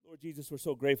Jesus, we're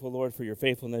so grateful, Lord, for your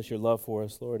faithfulness, your love for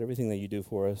us, Lord, everything that you do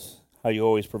for us, how you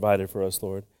always provided for us,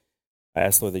 Lord. I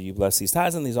ask, Lord, that you bless these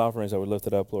tithes and these offerings that were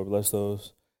lifted up, Lord. Bless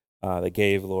those that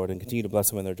gave, Lord, and continue to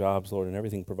bless them in their jobs, Lord, and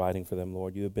everything providing for them,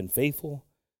 Lord. You have been faithful.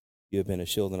 You have been a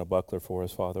shield and a buckler for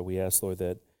us, Father. We ask, Lord,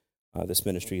 that this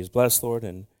ministry is blessed, Lord,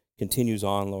 and continues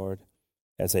on, Lord,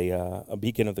 as a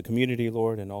beacon of the community,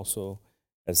 Lord, and also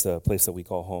as the place that we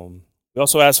call home. We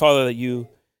also ask, Father, that you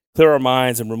clear our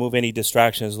minds and remove any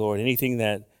distractions, Lord, anything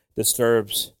that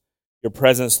disturbs your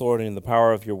presence, Lord, and the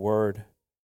power of your word.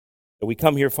 That we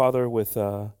come here, Father, with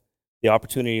the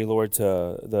opportunity, Lord,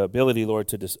 the ability, Lord,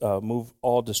 to move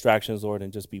all distractions, Lord,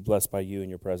 and just be blessed by you and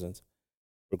your presence.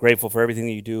 We're grateful for everything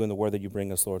that you do and the word that you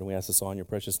bring us, Lord, and we ask this all in your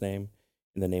precious name.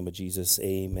 In the name of Jesus,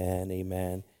 amen,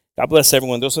 amen. God bless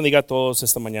everyone. Dios bendiga a todos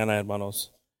esta mañana,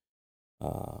 hermanos.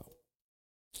 God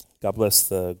bless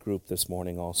the group this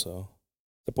morning also.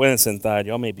 Se pueden sentar.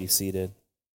 Y'all may be seated.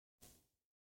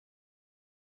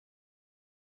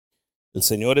 El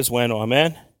Señor es bueno.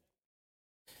 Amen.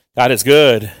 God is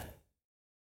good.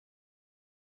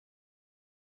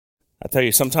 I tell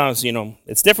you, sometimes,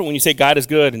 it's different when you say God is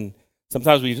good, and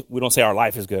sometimes we don't say our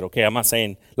life is good, okay? I'm not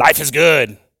saying life is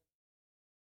good.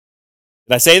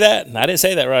 Did I say that? I didn't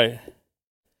say that right.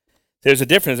 There's a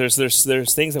difference.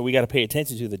 There's things that we got to pay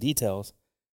attention to, the details.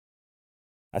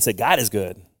 I said God is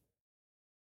good.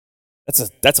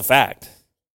 That's a fact.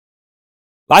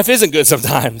 Life isn't good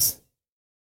sometimes.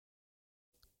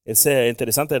 Es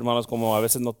interesante, hermanos, como a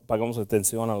veces no pagamos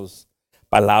atención a las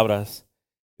palabras.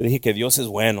 Yo dije que Dios es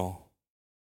bueno.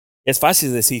 Es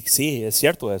fácil decir, sí, es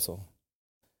cierto eso.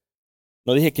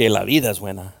 No dije que la vida es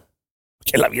buena.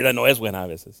 Porque la vida no es buena a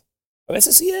veces. A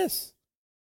veces sí es.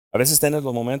 A veces tienes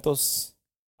los momentos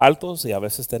altos y a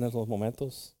veces tienes los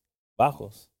momentos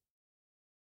bajos.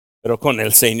 Pero con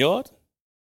el Señor,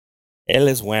 Él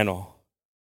es bueno.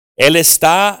 Él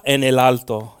está en el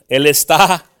alto. Él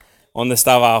está donde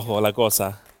está abajo la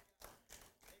cosa.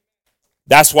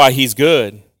 That's why He's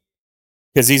good.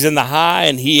 Because He's in the high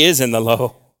and He is in the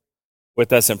low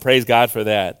with us, and praise God for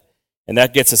that. And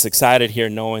that gets us excited here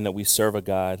knowing that we serve a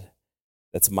God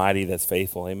that's mighty, that's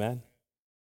faithful. Amen.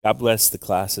 God bless the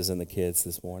classes and the kids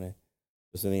this morning.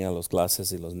 Los niños, los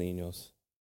clases y los niños.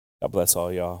 God bless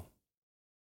all y'all.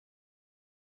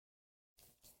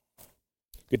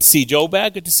 Good to see Joe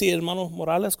back. Good to see hermano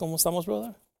Morales. ¿Cómo estamos,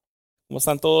 brother? ¿Cómo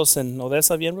están todos en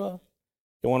Odessa? Bien, brother?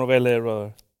 Qué bueno verle,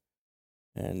 brother.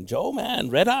 And Joe, man,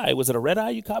 red eye. Was it a red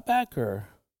eye you caught back? Or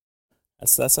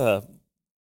that's a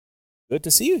good to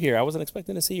see you here. I wasn't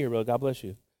expecting to see you, brother. God bless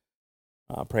you.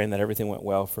 Praying that everything went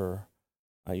well for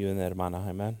you and the hermana.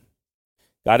 Amen.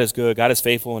 God is good. God is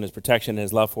faithful in His protection and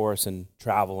His love for us and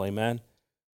travel. Amen.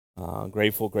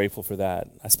 Grateful for that.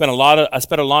 I spent a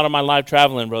lot of my life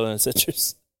traveling, brothers and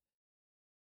sisters.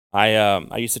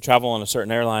 I used to travel on a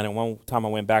certain airline, and one time I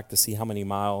went back to see how many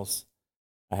miles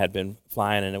I had been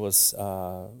flying, and it was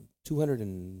 200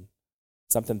 and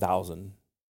something thousand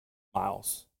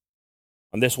miles.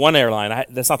 On this one airline,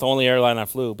 that's not the only airline I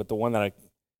flew, but the one that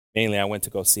I went to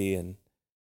go see and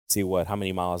see how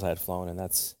many miles I had flown, and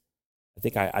that's I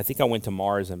think I went to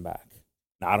Mars and back.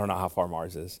 Now I don't know how far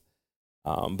Mars is,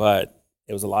 but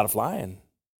it was a lot of flying.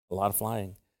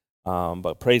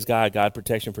 But praise God,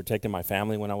 protecting my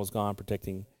family when I was gone,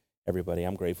 protecting everybody.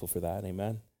 I'm grateful for that.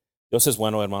 Amen. Dios es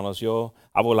bueno, hermanos. Yo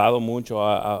he volado mucho,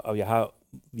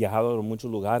 viajado a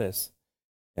muchos lugares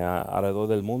alrededor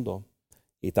del mundo.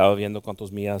 Y estaba viendo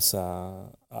cuántos millas,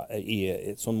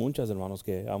 y son muchas, hermanos,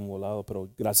 que han volado, pero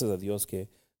gracias a Dios que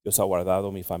Dios ha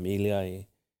guardado mi familia y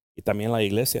también la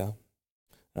iglesia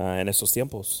en estos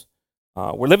tiempos.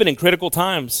 We're living in critical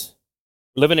times.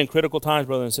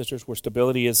 Brothers and sisters, where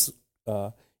stability is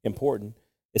important.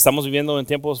 Estamos viviendo en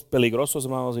tiempos peligrosos,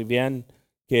 hermanos, y bien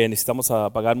que necesitamos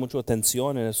pagar mucha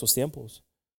atención en esos tiempos.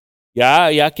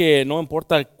 Ya que no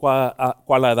importa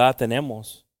cuál edad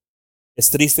tenemos. Es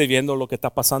triste viendo lo que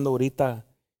está pasando ahorita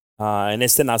en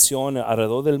esta nación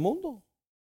alrededor del mundo.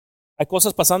 Hay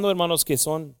cosas pasando, hermanos, que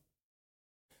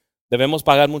debemos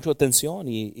pagar mucha atención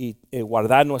y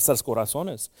guardar nuestros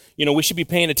corazones. We should be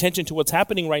paying attention to what's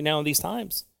happening right now in these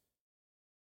times.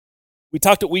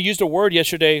 We used a word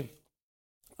yesterday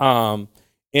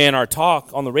in our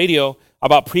talk on the radio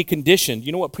about preconditioned.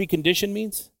 You know what preconditioned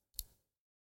means?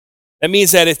 That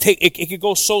means that it could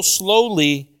go so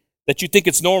slowly that you think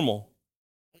it's normal.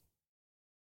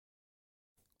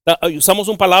 Usamos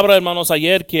una palabra, hermanos,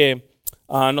 ayer que,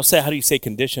 no sé how do you say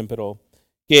condition, pero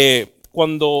que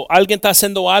cuando alguien está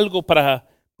haciendo algo para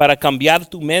cambiar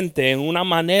tu mente en una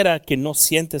manera que no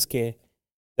sientes que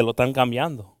te lo están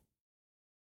cambiando.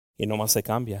 Y nomás se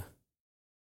cambia.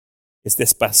 Es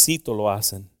despacito lo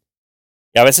hacen.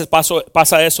 Y a veces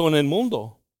pasa eso en el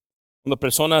mundo. Cuando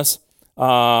personas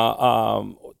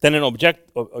tienen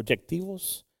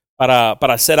objetivos para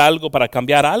hacer algo, para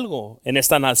cambiar algo en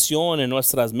esta nación, en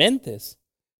nuestras mentes,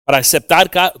 para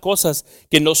aceptar cosas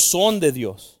que no son de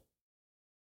Dios.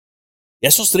 Y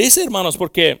eso es triste, hermanos,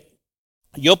 porque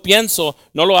yo pienso,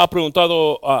 no lo ha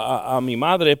preguntado a mi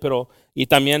madre, pero y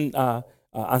también a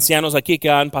ancianos aquí que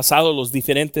han pasado los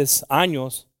diferentes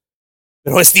años,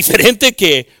 pero es diferente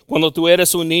que cuando tú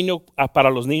eres un niño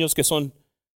para los niños que son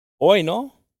hoy,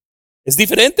 ¿no? Es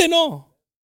diferente, ¿no?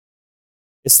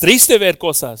 Es triste ver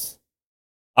cosas.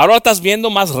 Ahora estás viendo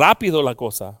más rápido la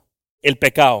cosa, el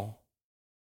pecado.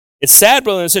 It's sad,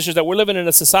 brothers and sisters, that we're living in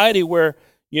a society where,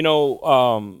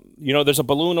 there's a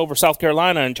balloon over South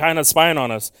Carolina and China's spying on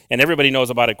us, and everybody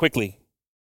knows about it quickly.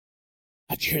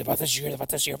 Did you hear about this? You hear about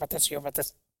this? You hear about this? You hear about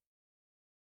this?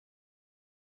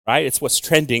 Right? It's what's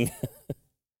trending.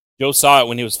 Joe saw it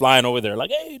when he was flying over there,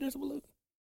 like, hey, there's a balloon.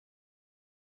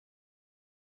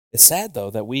 It's sad,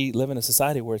 though, that we live in a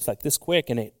society where it's like this quick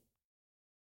and it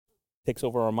takes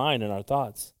over our mind and our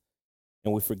thoughts.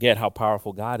 And we forget how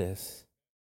powerful God is.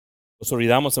 Nos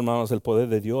olvidamos, hermanos, del poder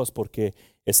de Dios porque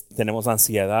tenemos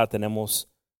ansiedad, tenemos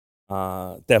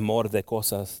temor de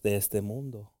cosas de este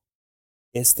mundo.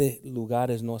 Este lugar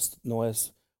no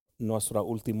es nuestro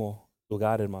último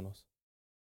lugar, hermanos.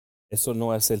 Eso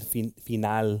no es el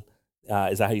final.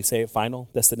 Is that how you say it? Final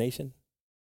destination?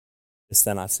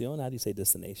 Destinación. How do you say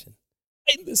destination?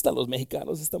 Ahí están los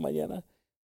mexicanos esta mañana.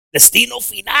 Destino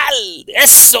final.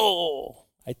 Eso.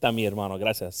 Ahí está mi hermano.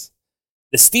 Gracias.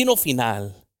 Destino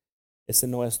final. Ese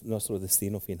no es nuestro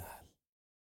destino final.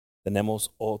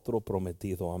 Tenemos otro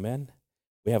prometido. Amén.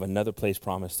 We have another place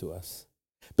promised to us.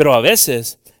 Pero a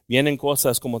veces vienen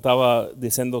cosas como estaba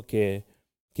diciendo que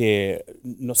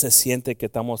no se siente que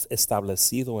estamos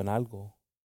establecidos en algo.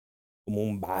 Como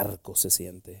un barco se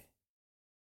siente.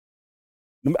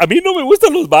 A mí no me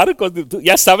gustan los barcos.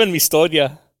 Ya saben mi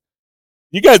historia.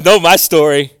 You guys know my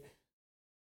story.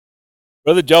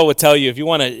 Brother Joe will tell you, if you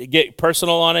want to get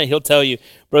personal on it, he'll tell you,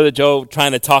 Brother Joe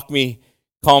trying to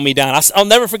calm me down. I'll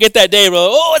never forget that day, brother.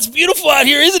 Oh, it's beautiful out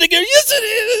here, isn't it? Yes, it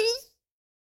is.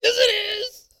 Yes, it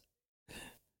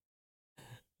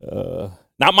is.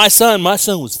 Not my son. My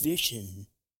son was fishing.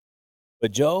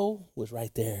 But Joe was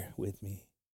right there with me.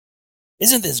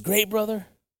 Isn't this great, brother?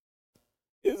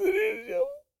 Yes, it is, Joe.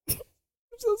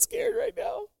 I'm so scared right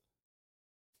now.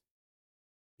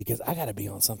 Because I got to be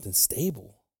on something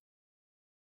stable.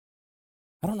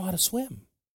 I don't know how to swim.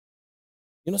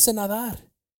 Yo no sé nadar.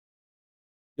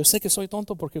 Yo sé que soy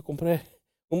tonto porque compré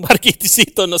un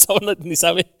barquitito, ni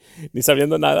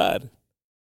sabiendo nadar.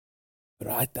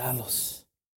 Pero ahí están los.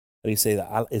 How do you say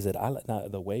that? Is it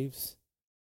the waves?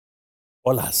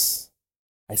 Olas.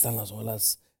 Ahí están las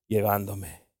olas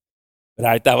llevándome. Pero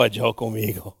ahí estaba yo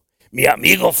conmigo. Mi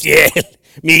amigo fiel.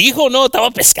 Mi hijo no,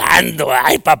 estaba pescando.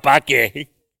 Ay, papá,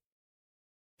 ¿qué?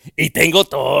 Y tengo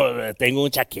todo. Tengo una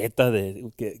chaqueta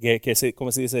de,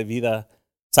 ¿cómo se dice? Vida,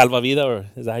 salvavidas,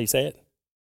 or is that how you say it?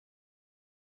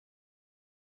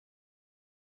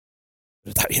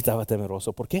 Pero también estaba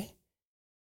temeroso. ¿Por qué?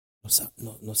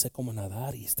 No sé cómo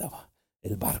nadar y estaba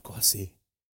el barco así.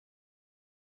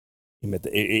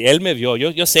 Y él me vio.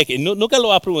 Yo sé que nunca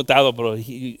lo ha preguntado, pero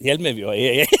él me vio.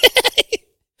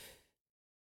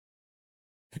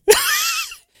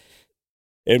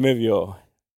 Él me vio.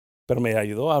 Pero me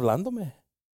ayudó hablándome.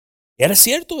 Era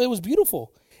cierto. It was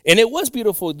beautiful. And it was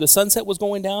beautiful. The sunset was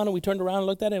going down and we turned around and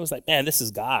looked at it. It was like, man, this is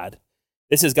God.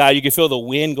 This is God. You could feel the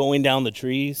wind going down the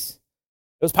trees.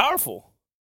 It was powerful.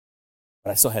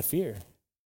 But I still had fear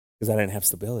because I didn't have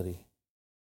stability.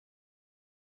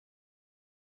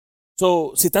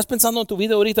 So, si estás pensando en tu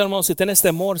vida ahorita, hermano, si tienes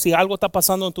temor, si algo está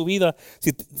pasando en tu vida,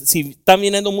 si están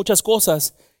viniendo muchas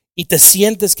cosas y te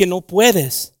sientes que no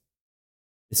puedes,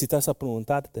 necesitas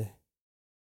preguntarte,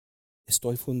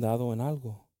 ¿estoy fundado en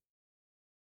algo?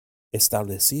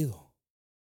 Establecido.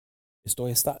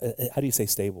 How do you say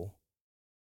stable?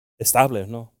 Estable,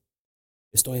 ¿no?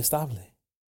 Estoy estable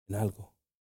en algo.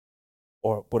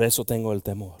 O por eso tengo el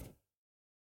temor.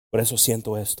 Por eso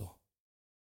siento esto.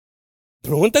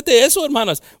 Pregúntate eso,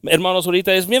 hermanos. Hermanos,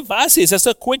 ahorita es bien fácil. It's just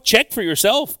a quick check for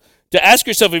yourself. To ask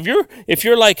yourself, if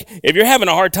you're having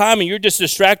a hard time and you're just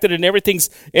distracted and everything's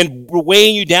and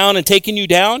weighing you down and taking you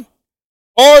down,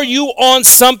 are you on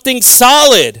something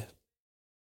solid?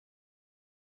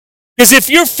 Because if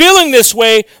you're feeling this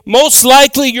way, most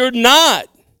likely you're not.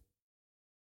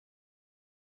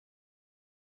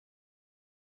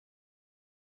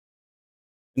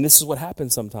 And this is what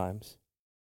happens sometimes.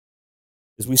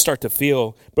 Is we start to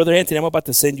feel, Brother Anthony, I'm about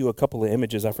to send you a couple of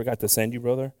images I forgot to send you,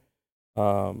 brother.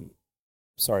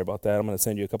 Sorry about that. I'm going to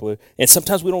send you a couple of. And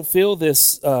sometimes we don't feel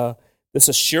this this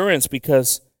assurance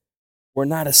because we're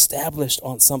not established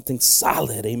on something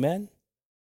solid. Amen.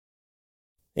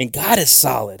 And God is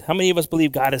solid. How many of us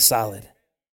believe God is solid?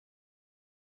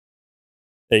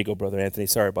 There you go, Brother Anthony.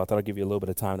 Sorry about that. I'll give you a little bit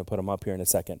of time to put them up here in a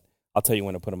second. I'll tell you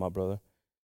when to put them up, brother.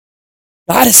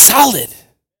 God is solid.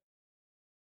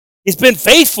 He's been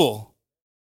faithful.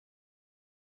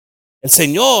 El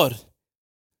Señor,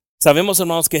 sabemos,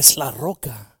 hermanos, que es la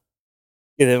roca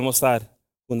que debemos estar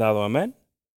fundado. Amén.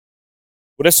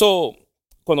 Por eso,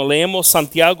 cuando leemos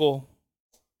Santiago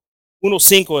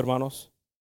 1:5, hermanos,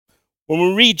 when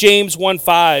we read James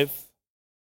 1:5,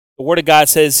 the Word of God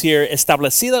says here,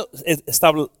 estabilidad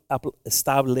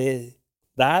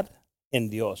en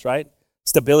Dios, right?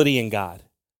 Stability in God.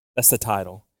 That's the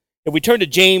title. If we turn to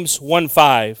James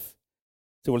 1:5,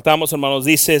 si voltamos, hermanos,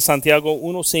 dice Santiago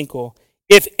 1:5,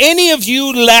 if any of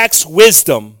you lacks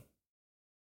wisdom,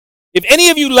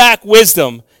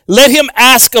 let him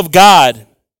ask of God,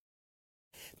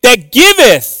 that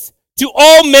giveth to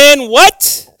all men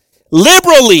what?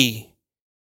 Liberally,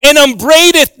 and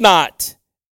upbraideth not,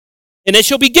 and it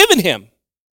shall be given him.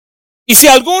 Y si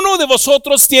alguno de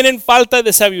vosotros tienen falta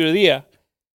de sabiduría,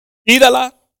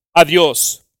 pídala a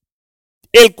Dios,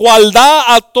 el cual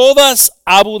da a todas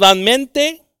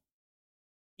abundantemente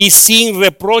y sin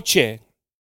reproche,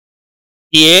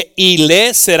 y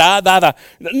le será dada.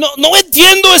 No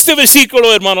entiendo este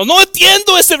versículo, hermanos. No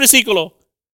entiendo este versículo.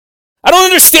 I don't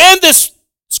understand this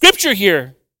scripture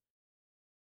here.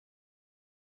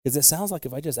 Because it sounds like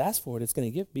if I just ask for it, it's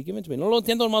going to be given to me. No lo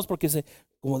entiendo, hermanos, porque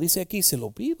como dice aquí, se lo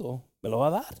pido, me lo va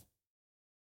a dar.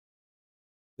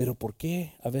 Pero ¿por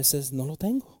qué a veces no lo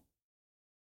tengo?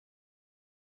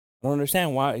 I don't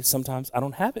understand why sometimes I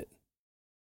don't have it.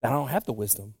 I don't have the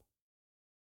wisdom.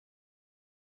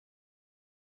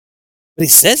 But he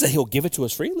says that he'll give it to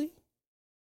us freely.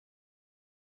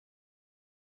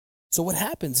 So what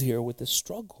happens here with the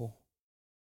struggle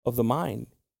of the mind?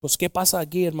 Pues ¿qué pasa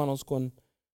aquí, hermanos, con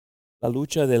la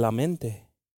lucha de la mente?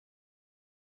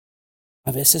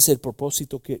 A veces el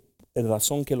propósito, la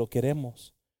razón que lo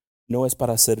queremos, no es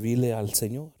para servirle al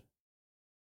Señor.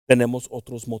 Tenemos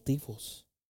otros motivos.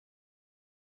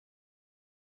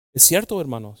 Es cierto,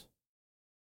 hermanos.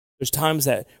 There's times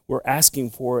that we're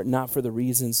asking for it not for the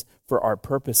reasons for our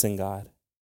purpose in God,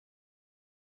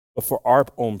 but for our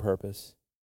own purpose,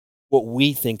 what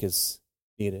we think is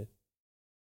needed.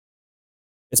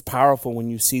 It's powerful when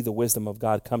you see the wisdom of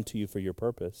God come to you for your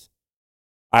purpose.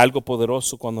 Algo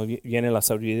poderoso cuando viene la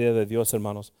sabiduría de Dios,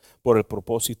 hermanos, por el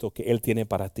propósito que Él tiene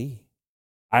para ti.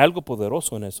 Hay algo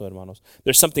poderoso en eso, hermanos.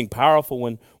 There's something powerful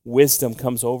when wisdom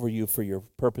comes over you for your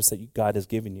purpose that God has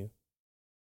given you.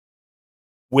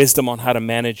 Wisdom on how to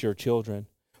manage your children.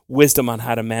 Wisdom on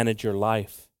how to manage your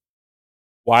life.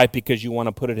 Why? Because you want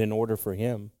to put it in order for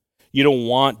Him. You don't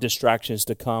want distractions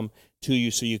to come to you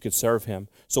so you could serve Him.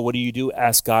 So what do?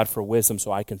 Ask God for wisdom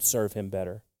so I can serve Him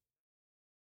better.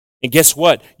 And guess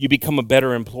what? You become a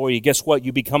better employee. Guess what?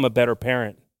 You become a better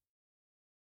parent.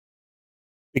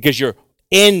 Because your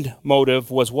end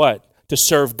motive was what? To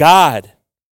serve God.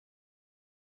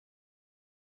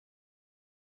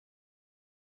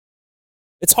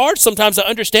 It's hard sometimes to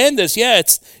understand this. Yeah,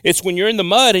 it's when you're in the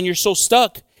mud and you're so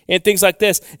stuck and things like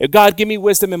this. If God, give me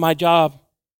wisdom in my job,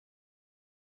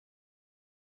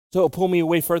 so it'll pull me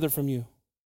away further from you.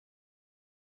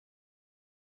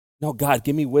 No, God,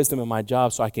 give me wisdom in my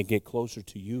job so I can get closer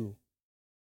to you.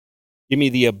 Give me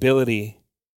the ability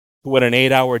to what an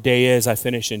 8-hour day is, I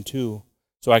finish in 2,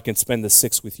 so I can spend the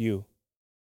 6 with you,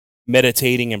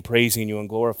 meditating and praising you and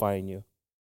glorifying you.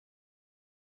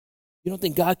 You don't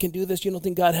think God can do this? You don't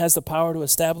think God has the power to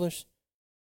establish?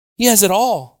 He has it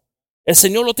all. El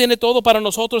Señor lo tiene todo para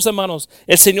nosotros, hermanos.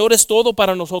 El Señor es todo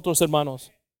para nosotros, hermanos.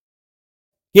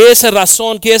 ¿Qué es la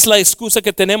razón? ¿Qué es la excusa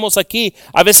que tenemos aquí?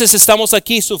 A veces estamos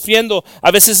aquí sufriendo. A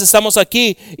veces estamos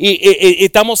aquí y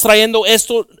estamos trayendo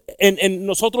esto en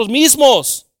nosotros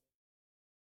mismos.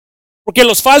 Porque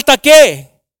nos falta ¿qué?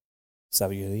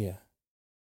 Sabiduría.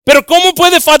 Pero ¿cómo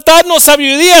puede faltarnos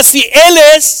sabiduría si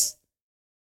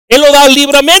Él lo da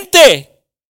libremente?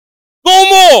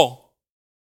 ¿Cómo?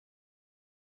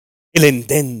 El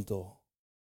intento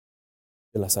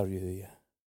de la sabiduría.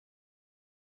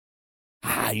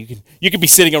 You can be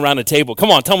sitting around a table. Come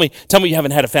on, tell me you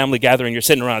haven't had a family gathering. You're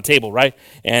sitting around a table, right?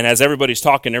 And as everybody's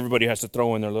talking, everybody has to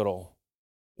throw in their little,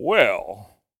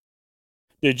 well,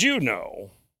 did you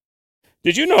know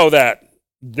that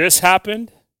this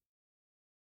happened?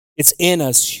 It's in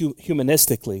us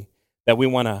humanistically that we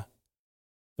want to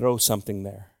throw something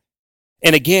there.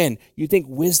 And again, you think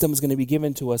wisdom is going to be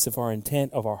given to us if our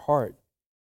intent of our heart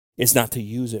is not to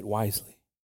use it wisely.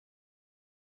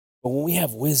 But when we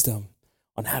have wisdom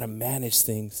on how to manage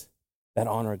things that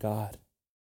honor God.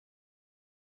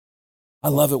 I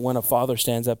love it when a father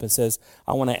stands up and says,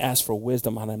 I want to ask for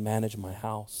wisdom on how to manage my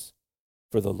house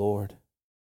for the Lord.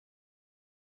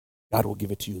 God will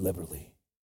give it to you liberally.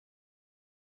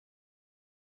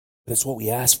 But it's what we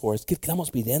ask for. Es que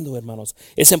estamos pidiendo, hermanos.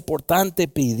 Es importante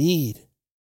pedir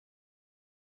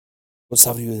con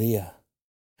sabiduría.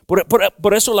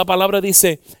 Por eso la palabra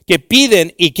dice que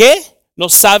piden y que no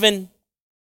saben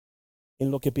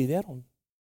en lo que pidieron.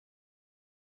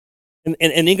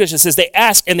 In English it says they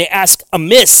ask and they ask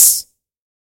amiss.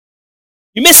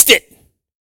 You missed it.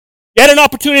 You had an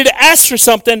opportunity to ask for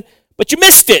something, but you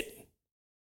missed it.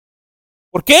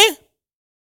 ¿Por qué?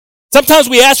 Sometimes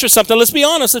we ask for something, let's be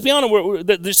honest,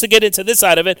 just to get into this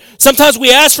side of it. Sometimes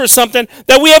we ask for something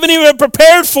that we haven't even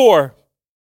prepared for.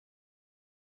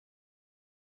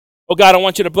 Oh God, I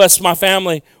want you to bless my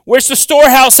family. Where's the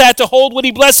storehouse at to hold what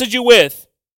he blesses you with?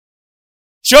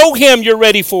 Show him you're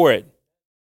ready for it.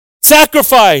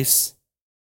 Sacrifice.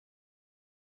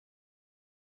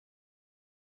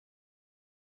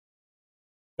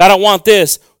 God, I want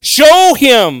this. Show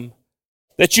him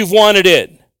that you've wanted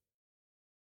it.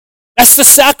 That's the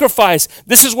sacrifice.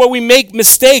 This is where we make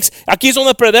mistakes. Aquí es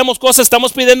donde perdemos cosas.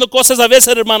 Estamos pidiendo cosas a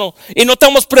veces, hermano, y no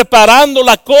estamos preparando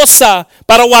la cosa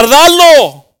para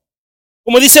guardarlo.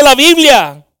 Como dice la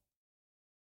Biblia.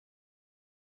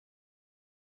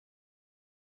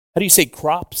 How do you say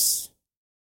crops?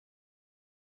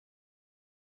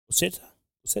 Cosecha,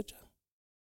 cosecha.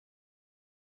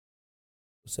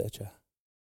 Cosecha.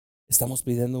 Estamos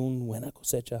pidiendo una buena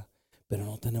cosecha, pero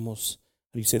no tenemos,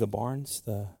 how do you say the barns?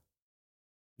 Do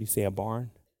you say a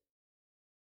barn?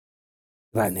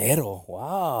 Granero.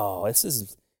 Wow, ese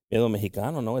es miedo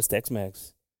mexicano, no es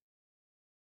Tex-Mex.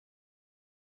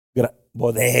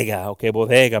 Bodega, ok,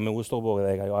 bodega, me gustó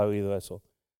bodega, yo he oído eso.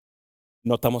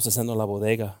 No estamos haciendo la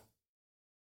bodega,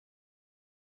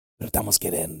 pero estamos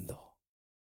queriendo.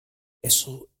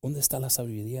 Eso, ¿dónde está la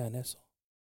sabiduría en eso?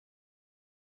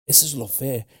 Eso es lo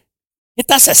fe. ¿Qué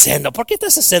estás haciendo? ¿Por qué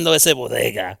estás haciendo esa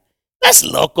bodega? Estás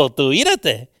loco tú,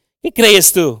 mírate. ¿Qué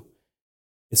crees tú?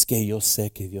 Es que yo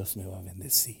sé que Dios me va a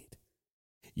bendecir.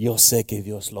 Yo sé que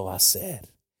Dios lo va a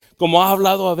hacer. Como ha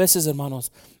hablado a veces,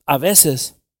 hermanos, a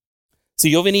veces,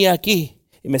 si yo venía aquí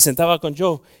y me sentaba con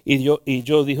Joe y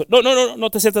yo dijo, no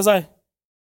te sientas ahí.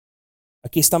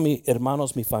 Aquí están mis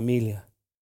hermanos, mi familia.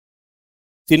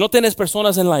 Si no tienes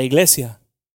personas en la iglesia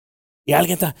y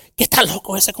alguien está, ¿qué está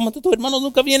loco ese? Como tus hermanos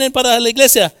nunca vienen para la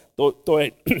iglesia.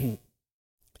 Estoy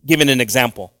giving an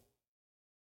example.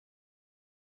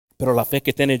 Pero la fe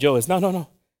que tiene Joe es,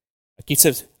 no. Aquí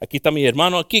está mi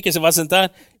hermano aquí que se va a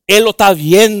sentar. Él lo está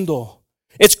viendo.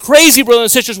 It's crazy, brothers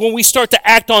and sisters, when we start to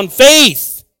act on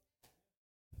faith.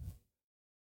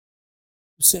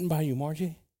 Who's sitting by you,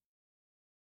 Margie?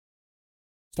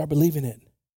 Start believing it.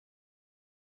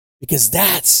 Because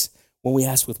that's when we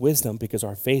ask with wisdom, because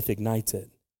our faith ignites it.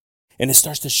 And it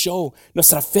starts to show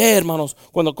nuestra fe, hermanos,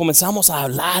 cuando comenzamos a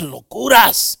hablar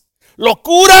locuras.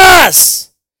 Locuras!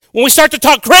 When we start to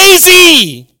talk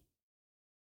crazy.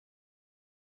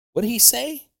 What did he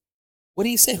say? What did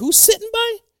he say? Who's sitting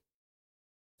by?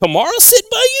 Tomorrow sit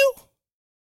by you?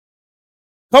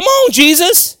 Come on,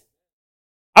 Jesus.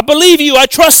 I believe you. I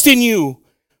trust in you.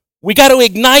 We got to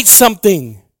ignite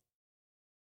something.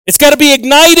 It's got to be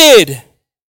ignited.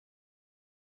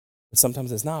 But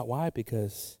sometimes it's not. Why?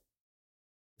 Because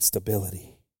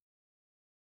stability.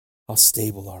 How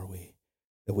stable are we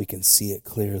that we can see it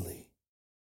clearly?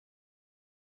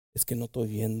 Es que no estoy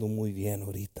viendo muy bien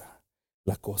ahorita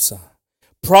la cosa.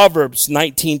 Proverbs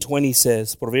 19:20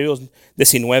 says, Proverbios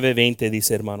 19:20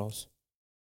 dice, hermanos,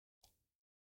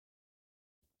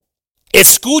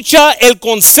 escucha el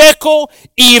consejo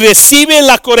y recibe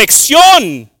la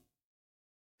corrección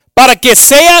para que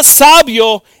seas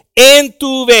sabio en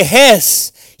tu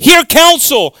vejez. Hear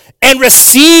counsel and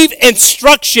receive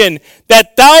instruction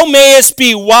that thou mayest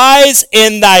be wise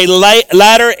in thy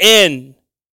latter end.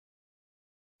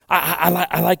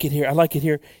 I like it here. I like it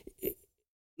here.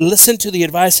 Listen to the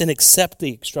advice and accept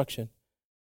the instruction.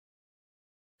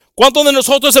 ¿Cuántos de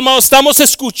nosotros, hermanos, estamos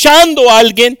escuchando a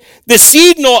alguien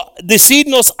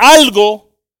decirnos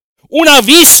algo, un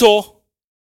aviso,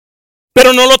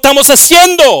 pero no lo estamos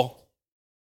haciendo?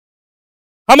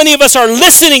 How many of us are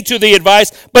listening to the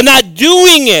advice but not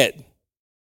doing it?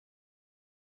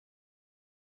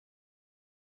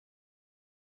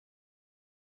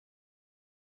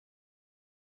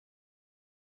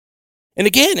 And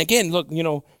again, look,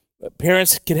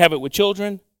 parents can have it with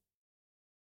children.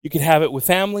 You can have it with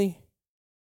family.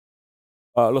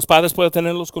 Los padres pueden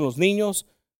tenerlos con los niños,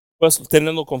 puedes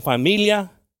tenerlo con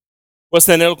familia, puedes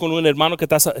tenerlo con un hermano que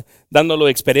estás dándole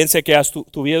experiencia que has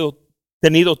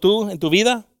tenido tú en tu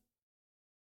vida.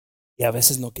 Y a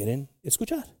veces no quieren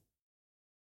escuchar.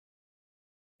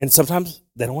 And sometimes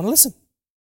they don't want to listen.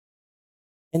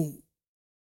 And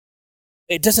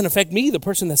it doesn't affect me, the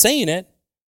person that's saying it.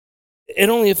 It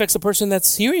only affects the person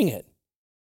that's hearing it.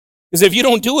 Because if you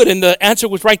don't do it, and the answer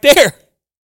was right there.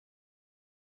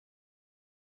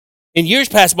 And years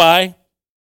pass by,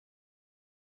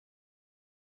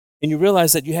 and you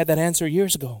realize that you had that answer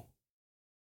years ago.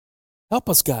 Help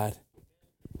us, God,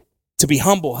 to be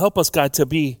humble. Help us, God, to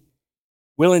be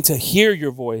willing to hear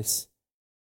your voice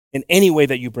in any way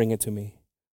that you bring it to me.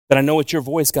 That I know it's your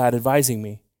voice, God, advising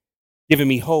me, giving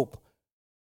me hope.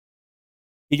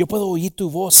 Y yo puedo oír tu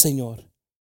voz, Señor,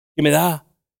 que me da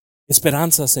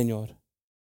esperanza, Señor,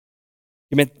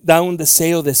 que me da un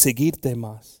deseo de seguirte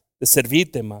más, de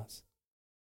servirte más.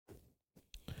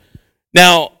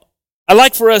 Now, I'd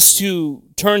like for us to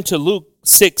turn to Luke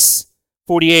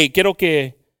 6:48. Quiero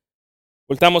que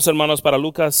voltamos, hermanos, para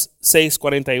Lucas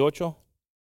 6:48.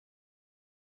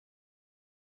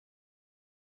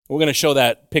 We're going to show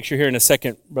that picture here in a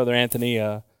second, Brother Anthony.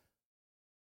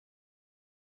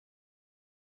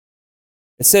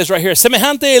 It says right here,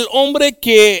 semejante el hombre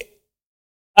que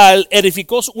al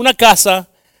edificó una casa,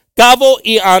 cabo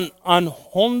y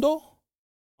anhondo.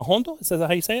 Ahondo? Is that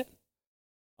how you say it?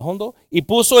 Ahondo. Y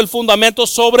puso el fundamento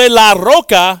sobre la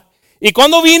roca. Y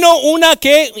cuando vino una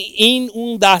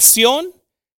inundación,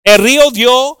 el río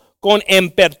dio con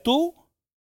ímpetu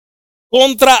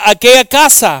contra aquella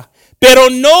casa, pero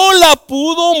no la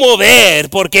pudo mover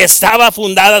porque estaba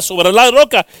fundada sobre la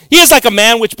roca. He is like a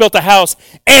man which built a house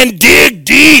and dig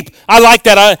deep. I like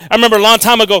that. I remember a long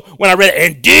time ago when I read it,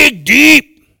 and dig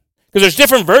deep. Because there's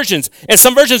different versions. And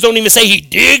some versions don't even say he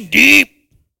dig deep.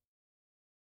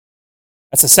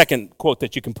 That's a second quote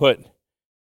that you can put.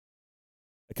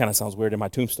 It kind of sounds weird in my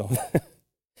tombstone.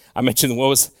 I mentioned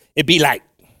it'd be like.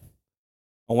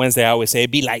 On Wednesday, I always say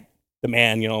it'd be like the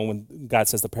man, when God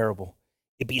says the parable.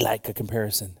 It'd be like a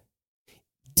comparison.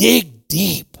 Dig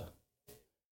deep.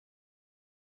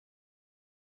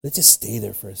 Let's just stay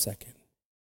there for a second.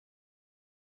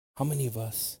 How many of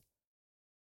us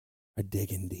are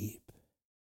digging deep?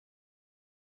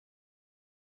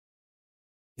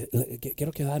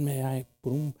 Quiero quedarme ahí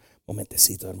por un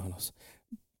momentecito, hermanos.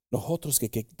 Nosotros que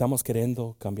estamos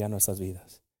queriendo cambiar nuestras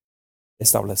vidas,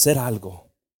 establecer algo.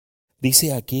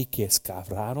 Dice aquí que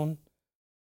excavaron,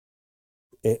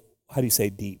 how do you say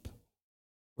deep?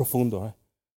 Profundo, ¿eh?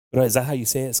 Pero is that how you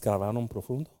say it? Excavaron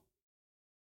profundo?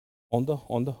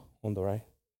 Hondo, right?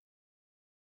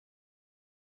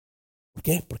 ¿Por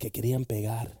qué? Porque querían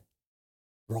pegar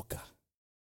roca.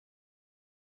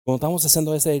 Cuando estamos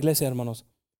haciendo esta iglesia, hermanos,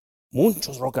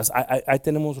 muchas rocas. Ahí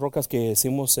tenemos rocas que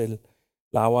hicimos el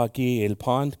agua aquí, el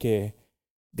pond, que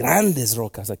grandes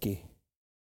rocas aquí.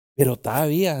 Pero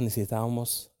todavía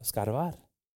necesitábamos escarbar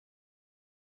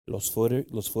los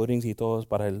footings y todos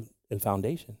para el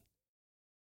foundation.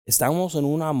 Estamos en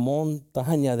una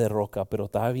montaña de roca, pero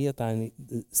todavía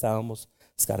estábamos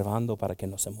escarbando para que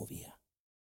no se movía,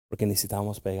 porque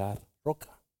necesitábamos pegar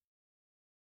roca.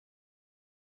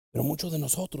 Pero muchos de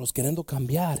nosotros, queriendo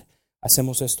cambiar,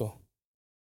 hacemos esto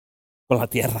con la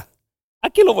tierra.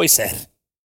 Aquí lo voy a hacer.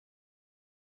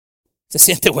 Se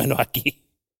siente bueno aquí.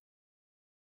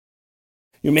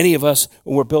 Many of us,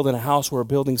 when we're building a house, we're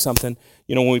building something.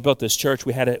 When we built this church,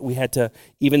 we had to,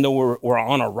 even though we're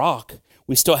on a rock,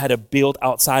 we still had to build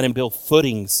outside and build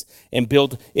footings and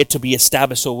build it to be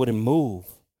established so it wouldn't move.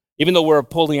 Even though we're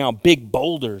pulling out big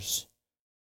boulders.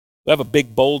 We have a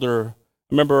big boulder. I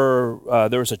remember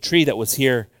there was a tree that was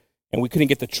here, and we couldn't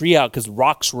get the tree out because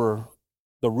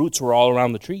the roots were all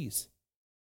around the trees.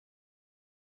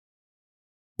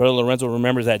 Brother Lorenzo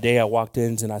remembers that day I walked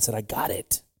in and I said, I got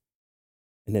it.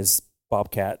 And his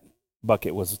Bobcat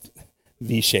bucket was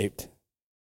V-shaped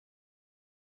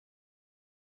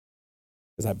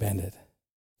because I bent it.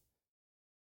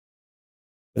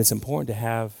 But it's important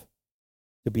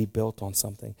to be built on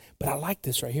something. But I like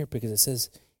this right here because it says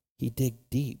he dig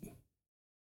deep.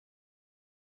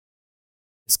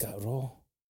 Escarró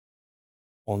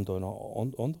hondo.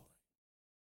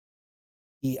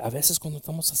 Y a veces cuando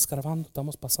estamos escarbando,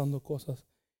 estamos pasando cosas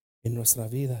en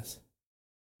nuestras vidas.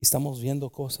 Estamos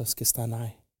viendo cosas que están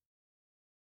ahí.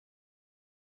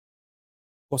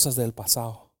 Cosas del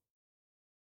pasado.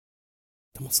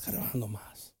 Estamos escarbando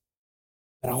más.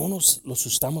 Pero a unos los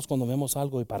asustamos cuando vemos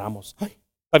algo y paramos. ¡Ay!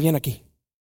 Está bien aquí.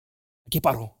 Aquí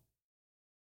paro.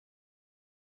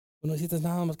 No necesitas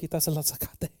nada más quitarse la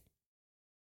zacate.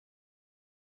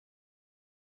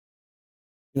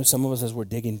 You know, some of us, as we're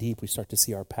digging deep, we start to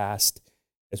see our past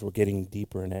as we're getting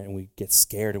deeper in it, and we get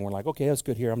scared, and we're like, okay, that's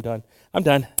good here. I'm done.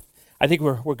 I think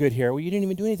we're good here. Well, you didn't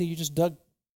even do anything. You just dug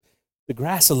the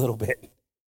grass a little bit.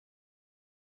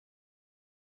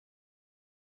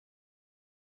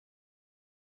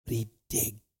 But he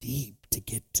digged deep to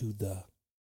get to the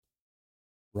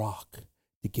rock,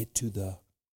 to get to the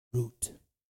root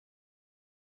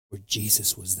where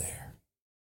Jesus was there.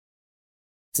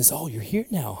 He says, oh, you're here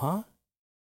now, huh?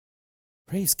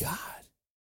 Praise God.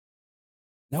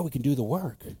 Now we can do the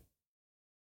work.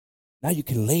 Now you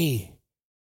can lay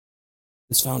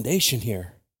this foundation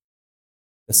here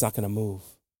that's not going to move.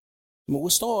 Me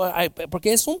gustó,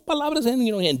 porque son palabras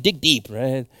en dig deep,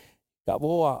 right?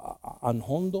 Cavó an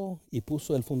hondo y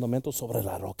puso el fundamento sobre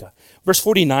la roca. Verse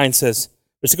 49 says,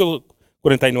 versículo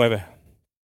 49.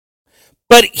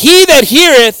 But he that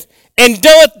heareth and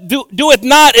doeth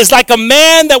not is like a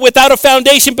man that without a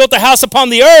foundation built a house upon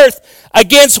the earth,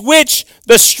 against which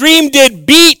the stream did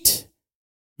beat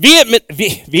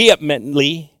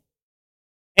vehemently,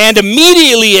 and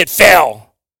immediately it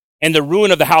fell, and the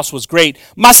ruin of the house was great.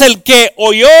 Mas el que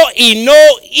oyó y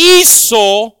no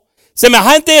hizo,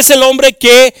 semejante es el hombre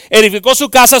que edificó su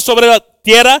casa sobre la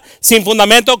tierra sin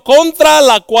fundamento, contra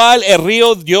la cual el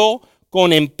río dio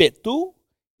con ímpetu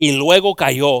y luego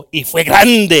cayó, y fue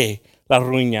grande la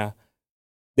ruina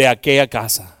de aquella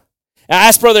casa. I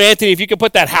asked Brother Anthony if you could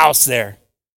put that house there.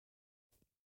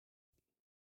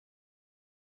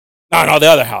 No, the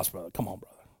other house, brother. Come on,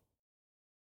 brother.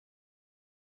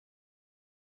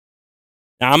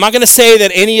 Now, I'm not going to say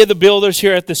that any of the builders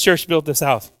here at this church built this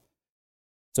house.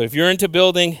 So if you're into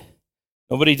building,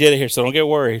 nobody did it here, so don't get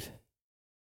worried.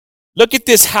 Look at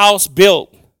this house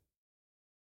built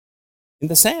in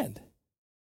the sand.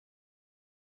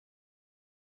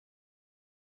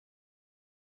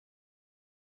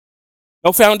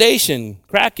 No foundation,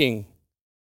 cracking.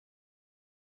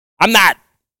 I'm not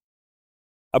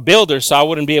a builder, so I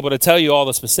wouldn't be able to tell you all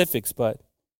the specifics, but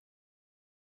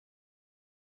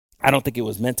I don't think it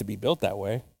was meant to be built that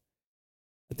way.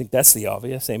 I think that's the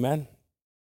obvious, amen.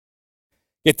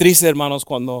 Qué triste, hermanos,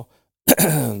 cuando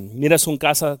miras una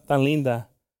casa tan linda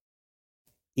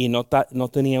y no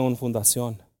tenía una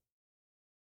fundación.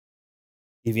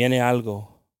 Y viene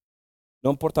algo,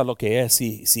 no importa lo que es,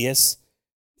 si es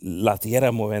la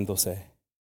tierra moviéndose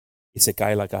y se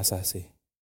cae la casa así.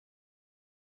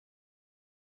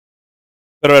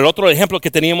 Pero el otro ejemplo que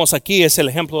teníamos aquí es el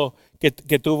ejemplo que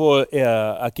tuvo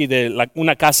aquí de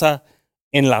una casa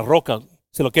en la roca.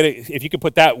 Se lo quiere, if you could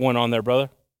put that one on there, brother.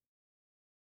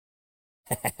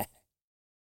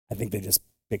 I think they just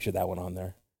pictured that one on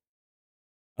there.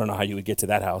 I don't know how you would get to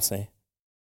that house, eh?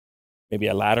 Maybe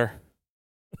a ladder.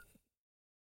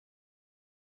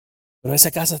 Pero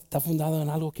esa casa está fundada en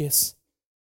algo que es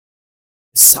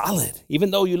solid.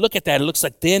 Even though you look at that, it looks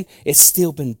like thin, it's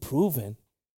still been proven.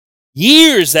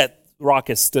 Years that rock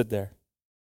has stood there.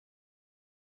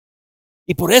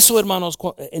 Y por eso, hermanos,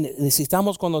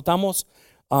 necesitamos cuando estamos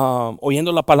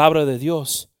oyendo la palabra de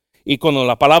Dios y cuando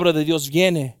la palabra de Dios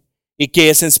viene y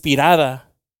que es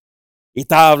inspirada y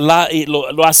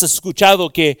lo has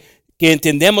escuchado, que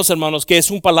entendemos, hermanos, que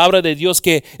es una palabra de Dios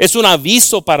que es un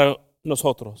aviso para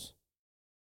nosotros.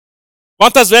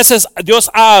 ¿Cuántas veces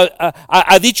Dios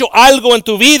ha dicho algo en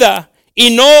tu vida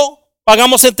y no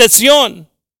pagamos atención?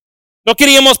 No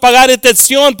queríamos pagar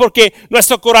atención porque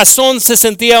nuestro corazón se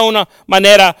sentía una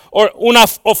manera o una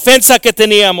ofensa que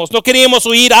teníamos. No queríamos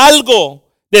oír algo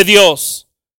de Dios.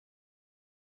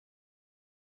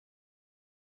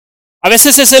 A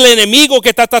veces es el enemigo que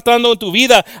está tratando en tu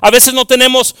vida. A veces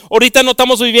ahorita no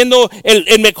estamos viviendo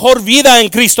el mejor vida en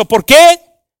Cristo. ¿Por qué?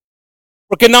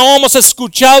 Porque no hemos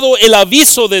escuchado el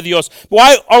aviso de Dios.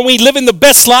 Why are we living the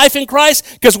best life in Christ?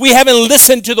 Because we haven't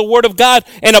listened to the Word of God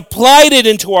and applied it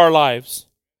into our lives.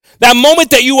 That moment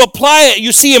that you apply it,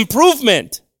 you see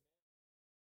improvement.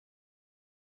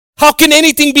 How can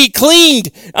anything be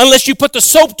cleaned unless you put the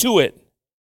soap to it?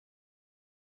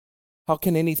 How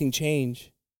can anything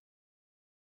change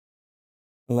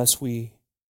unless we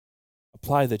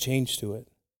apply the change to it?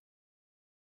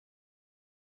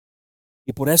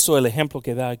 Y por eso el ejemplo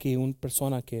que da aquí, una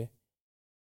persona que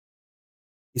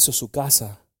hizo su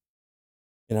casa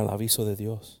en el aviso de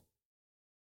Dios.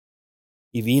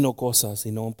 Y vino cosas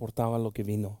y no importaba lo que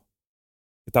vino,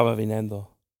 estaba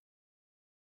viniendo.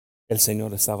 El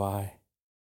Señor estaba ahí.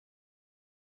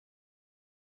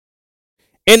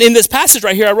 And in this passage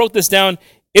right here, I wrote this down.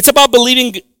 It's about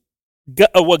believing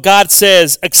what God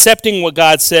says, accepting what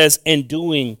God says, and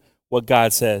doing what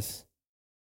God says.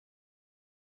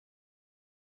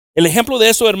 El ejemplo de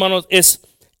eso, hermanos, es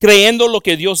creyendo lo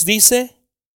que Dios dice,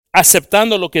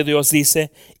 aceptando lo que Dios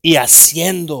dice y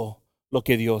haciendo lo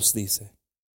que Dios dice.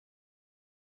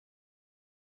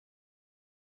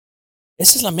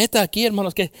 Esa es la meta aquí,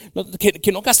 hermanos, que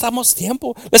no gastamos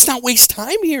tiempo. Let's not waste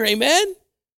time here, amen?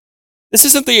 This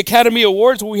isn't the Academy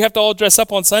Awards where we have to all dress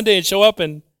up on Sunday and show up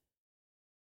and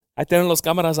ahí tienen los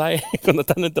cámaras ahí cuando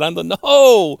están entrando.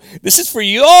 No, this is for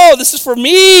you. This is for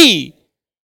me.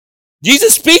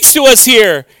 Jesus speaks to us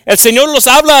here. El Señor los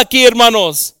habla aquí,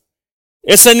 hermanos.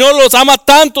 El Señor los ama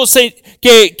tanto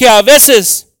que a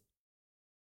veces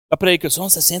la predicación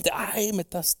se siente, ay,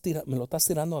 me lo estás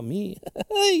tirando a mí.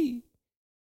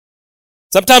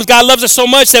 Sometimes God loves us so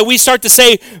much that we start to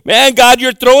say, man, God,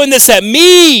 you're throwing this at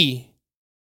me.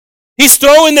 He's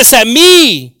throwing this at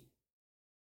me.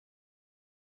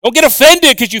 Don't get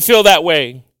offended because you feel that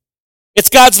way. It's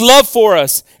God's love for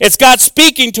us. It's God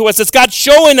speaking to us. It's God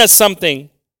showing us something.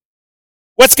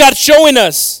 What's God showing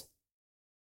us?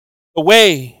 The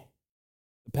way,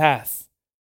 the path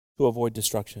to avoid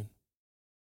destruction.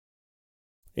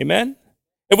 Amen?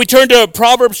 If we turn to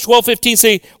Proverbs 12:15,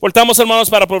 say, voltamos hermanos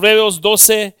para Proverbios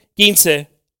 12:15.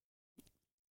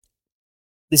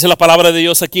 Dice la palabra de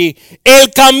Dios aquí.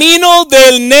 El camino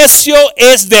del necio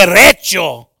es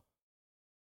derecho.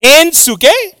 ¿En su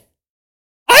qué?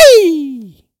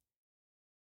 ¡Ay!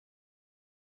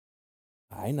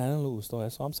 Ay, nadie le gustó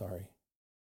eso, I'm sorry.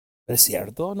 ¿Es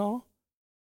cierto, no?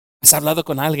 ¿Has hablado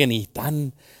con alguien y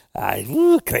tan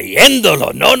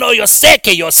creyéndolo? No, yo sé.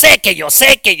 Y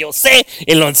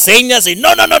lo enseñas y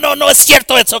no es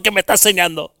cierto eso que me está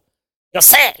enseñando. Yo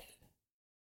sé.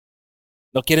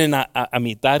 No quieren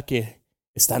admitir que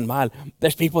están mal.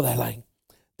 There's people that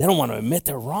they don't want to admit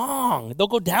they're wrong. They'll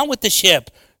go down with the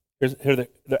ship.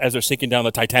 As they're sinking down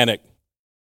the Titanic.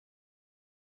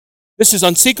 This is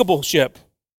unsinkable ship.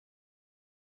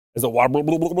 As the water,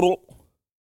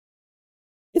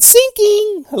 it's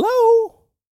sinking. Hello.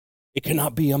 It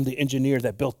cannot be. I'm the engineer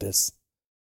that built this.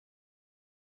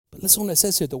 But listen what it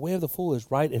says here. The way of the fool is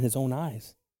right in his own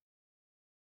eyes.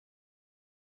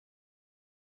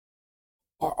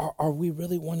 Are we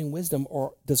really wanting wisdom,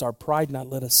 or does our pride not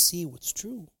let us see what's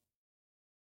true?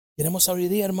 Queremos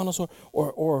sabiduría, hermanos,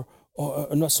 o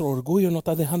nuestro orgullo no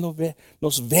está dejando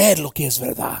nos ver lo que es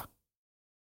verdad.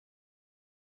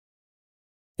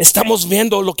 Estamos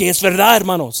viendo lo que es verdad,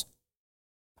 hermanos.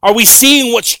 Are we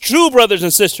seeing what's true, brothers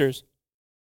and sisters?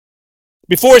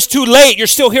 Before it's too late, you're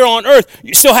still here on earth.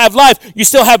 You still have life. You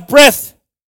still have breath.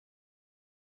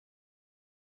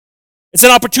 It's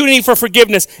an opportunity for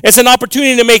forgiveness. It's an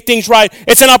opportunity to make things right.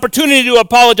 It's an opportunity to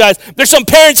apologize. There's some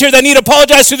parents here that need to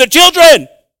apologize to their children.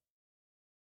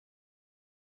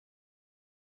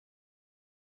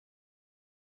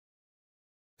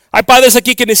 Hay padres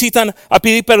aquí que necesitan a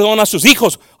pedir perdón a sus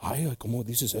hijos. Ay, ¿cómo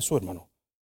dices eso, hermano?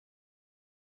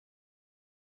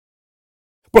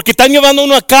 Porque están llevando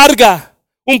una carga,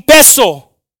 un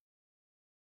peso.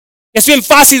 Es bien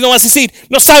fácil, no vas a decir,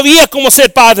 no sabía cómo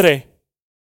ser padre.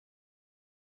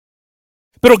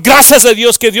 Pero gracias a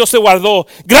Dios que Dios te guardó.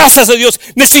 Gracias a Dios.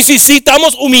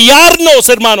 Necesitamos humillarnos,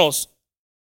 hermanos.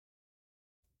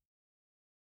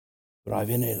 Pero ahí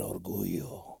viene el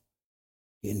orgullo.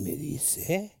 ¿Quién me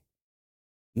dice?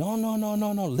 No.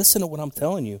 Listen to what I'm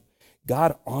telling you.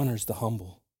 God honors the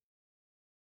humble.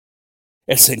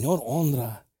 El Señor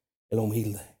honra el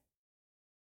humilde.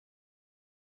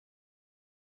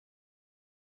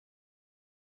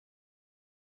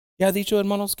 ¿Ya ha dicho,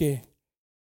 hermanos, que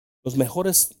los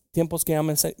mejores tiempos que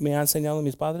me han enseñado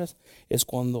mis padres es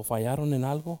cuando fallaron en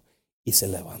algo y se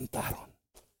levantaron?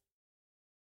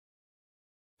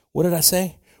 What did I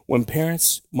say? My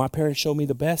parents showed me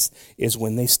the best is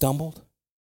when they stumbled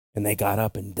and they got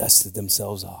up and dusted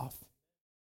themselves off.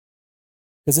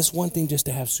 Because it's one thing just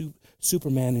to have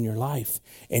Superman in your life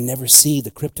and never see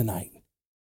the kryptonite.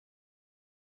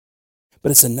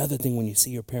 But it's another thing when you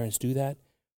see your parents do that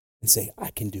and say,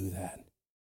 I can do that.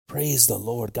 Praise the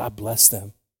Lord. God bless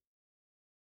them.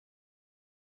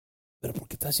 Pero ¿por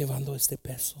qué estás llevando este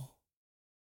peso?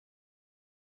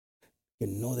 Que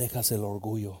no dejas el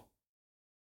orgullo.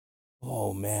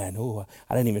 Oh, man.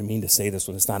 I didn't even mean to say this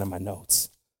when it's not in my notes.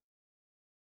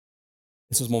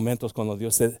 Esos momentos cuando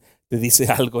Dios te dice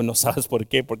algo, no sabes por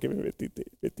qué. ¿Por qué me metí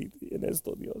en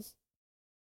esto, Dios?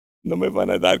 No me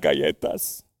van a dar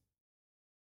galletas.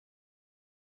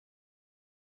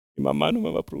 Mi mamá no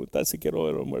me va a preguntar si quiero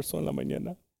el almuerzo en la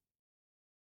mañana.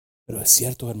 Pero es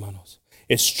cierto, hermanos.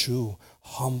 It's true.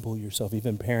 Humble yourself.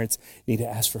 Even parents need to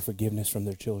ask for forgiveness from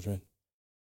their children.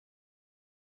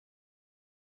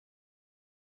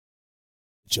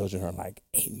 The children are like,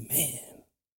 amen.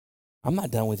 I'm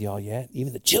not done with y'all yet.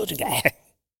 Even the children got,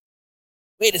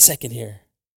 wait a second here.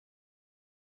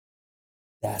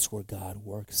 That's where God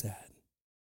works at.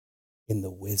 In the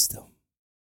wisdom,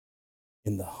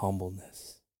 in the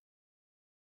humbleness.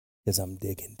 Because I'm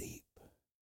digging deep,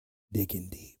 digging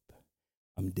deep.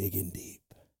 I'm digging deep.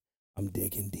 I'm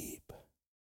digging deep.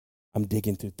 I'm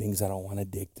digging through things I don't want to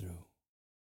dig through.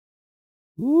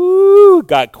 Ooh,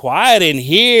 got quiet in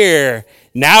here.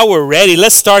 Now we're ready.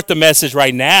 Let's start the message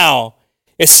right now.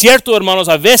 Es cierto, hermanos,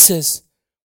 a veces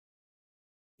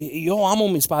yo amo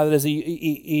a mis padres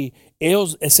y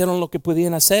ellos hicieron lo que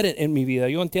podían hacer en mi vida.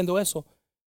 Yo entiendo eso.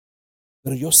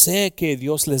 Pero yo sé que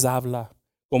Dios les habla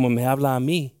como me habla a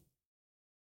mí,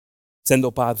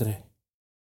 siendo padre.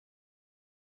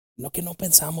 No que no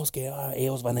pensamos que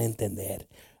ellos van a entender.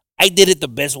 I did it the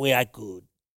best way I could.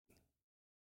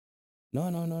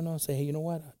 No. Say, hey, you know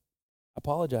what? I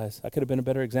apologize. I could have been a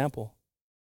better example.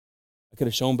 I could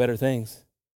have shown better things.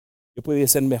 Yo podía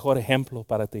ser mejor ejemplo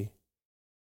para ti.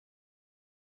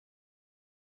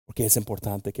 Porque es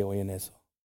importante que oyen eso.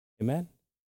 Amen?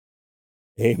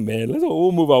 Amen.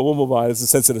 We'll move on. It's a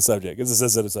sensitive subject.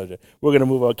 We're going to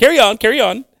move on. Carry on.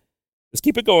 Let's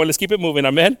keep it going. Let's keep it moving.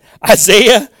 Amen?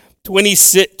 Isaiah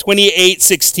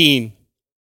 28:16.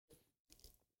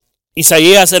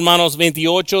 Isaías, hermanos,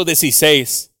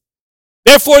 28:16.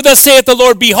 Therefore, thus saith the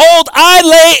Lord, behold, I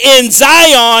lay in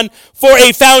Zion for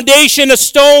a foundation, a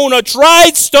stone, a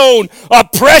tried stone, a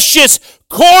precious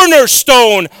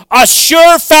cornerstone, a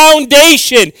sure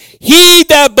foundation. He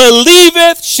that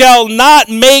believeth shall not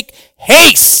make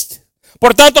haste.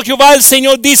 Por tanto, Jehová el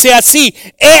Señor dice así,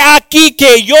 he aquí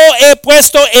que yo he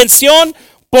puesto en Sión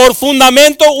por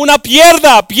fundamento una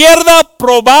piedra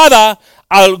probada,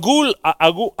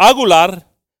 angular,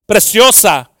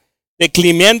 preciosa, de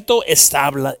cimiento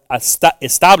estable.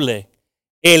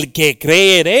 El que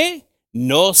creeré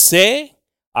no se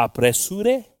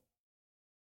apresure.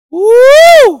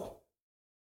 Woo!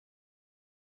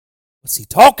 What's he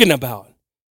talking about?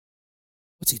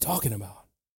 What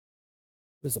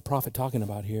is the prophet talking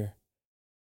about here?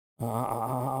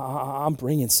 I'm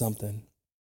bringing something.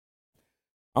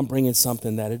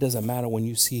 That it doesn't matter when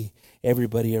you see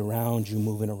everybody around you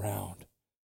moving around.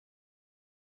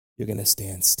 You're going to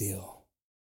stand still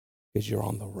because you're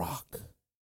on the rock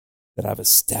that I've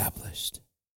established.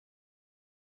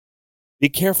 Be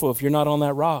careful if you're not on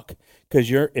that rock,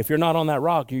 because if you're not on that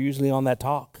rock, you're usually on that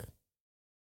talk.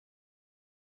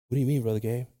 What do you mean, Brother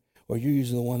Gabe? Or you're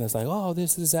usually the one that's like, oh,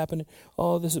 this is happening.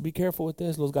 Oh, be careful with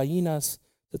this. Los gallinas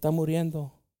se están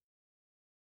muriendo.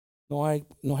 No hay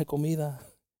comida.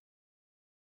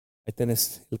 Ahí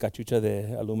tienes el cachucha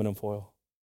de aluminum foil.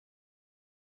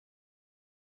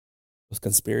 Los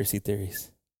conspiracy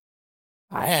theories.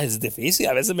 Es difícil.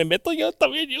 A veces me meto yo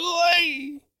también.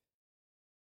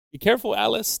 Be careful,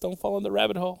 Alice. Don't fall in the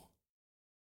rabbit hole.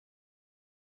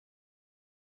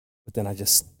 But then I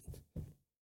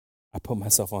put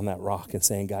myself on that rock and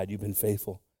saying, God, you've been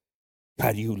faithful.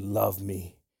 God, you love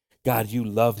me. God, you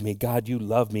love me. God, you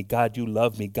love me. God, you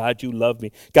love me. God, you love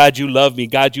me. God, you love me.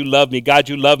 God, you love me. God,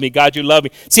 you love me. God, you love me.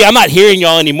 See, I'm not hearing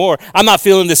y'all anymore. I'm not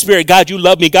feeling the Spirit. God, you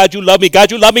love me. God, you love me. God,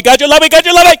 you love me. God, you love me. God,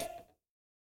 you love me.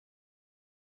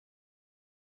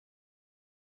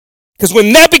 Because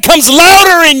when that becomes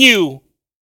louder in you,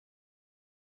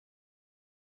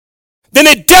 then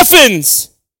it deafens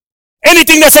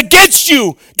anything that's against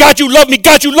you. God, you love me.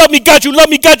 God, you love me. God, you love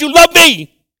me. God, you love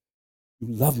me.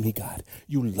 You love me, God.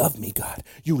 You love me, God.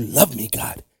 You love me,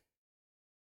 God.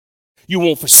 You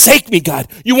won't forsake me, God.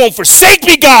 You won't forsake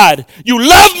me, God. You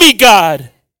love me,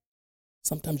 God.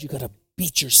 Sometimes you got to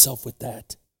beat yourself with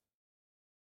that.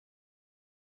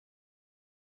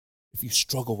 If you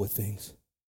struggle with things,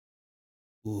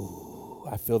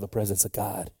 I feel the presence of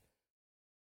God.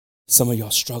 Some of y'all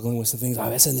struggling with some things. A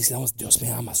veces necesitamos, Dios me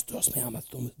ama, Dios me ama,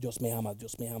 Dios me ama,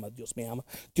 Dios me ama, Dios me ama,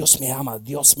 Dios me ama,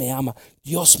 Dios me ama,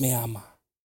 Dios me ama.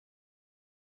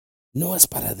 No es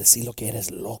para decir lo que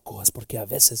eres loco, es porque a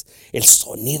veces el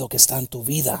sonido que está en tu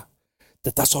vida te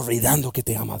estás olvidando que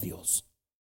te ama Dios.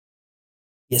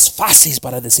 Y es fácil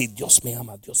para decir, Dios me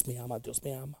ama, Dios me ama, Dios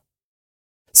me ama.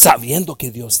 Sabiendo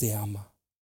que Dios te ama.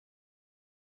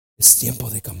 Es tiempo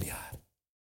de cambiar.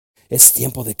 Es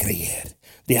tiempo de creer,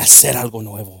 de hacer algo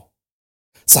nuevo.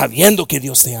 Sabiendo que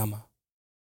Dios te ama.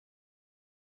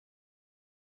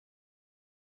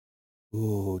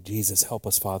 Jesus, help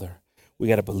us, Father. We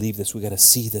got to believe this. We got to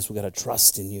see this. We got to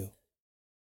trust in you.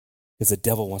 Because the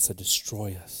devil wants to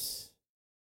destroy us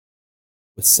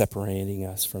with separating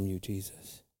us from you,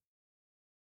 Jesus.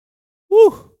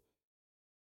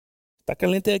 Está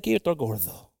caliente aquí, estoy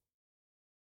gordo.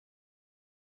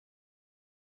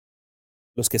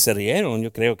 Los que se rieron,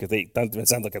 yo creo que están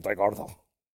pensando que estoy gordo.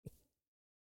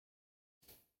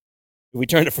 We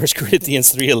turn to 1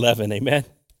 Corinthians 3:11, amen.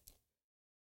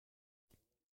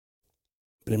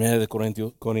 Primera de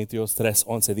Corintios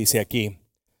 3:11 dice aquí,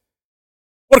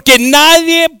 porque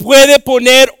nadie puede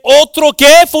poner otro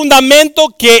que fundamento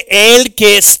que el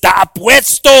que está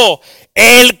puesto,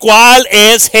 el cual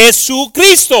es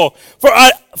Jesucristo. For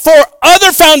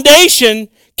other foundation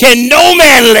can no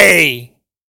man lay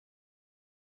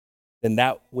than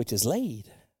that which is laid,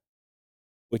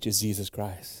 which is Jesus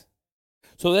Christ.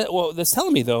 So that's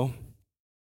telling me, though,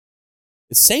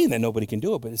 it's saying that nobody can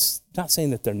do it, but it's not saying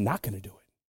that they're not going to do it.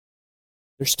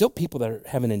 There's still people that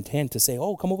have an intent to say,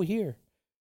 oh, come over here.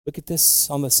 Look at this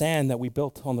on the sand that we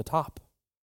built on the top.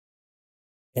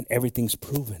 And everything's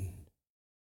proven.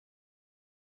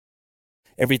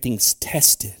 Everything's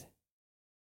tested.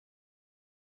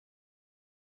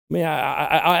 I mean,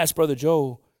 I asked Brother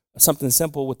Joe something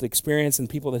simple with the experience and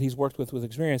people that he's worked with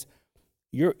experience.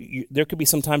 There could be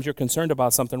sometimes you're concerned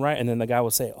about something, right? And then the guy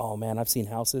will say, oh, man, I've seen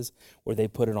houses where they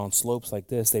put it on slopes like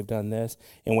this. They've done this.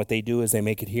 And what they do is they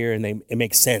make it here, and it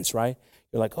makes sense, right?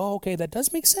 You're like, oh, okay, that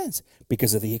does make sense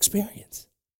because of the experience.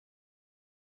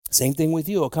 Same thing with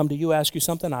you. I'll come to you, ask you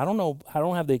something. I don't know. I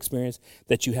don't have the experience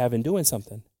that you have in doing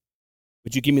something.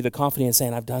 But you give me the confidence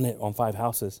saying, I've done it on 5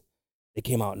 houses. They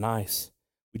came out nice.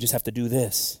 We just have to do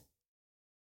this.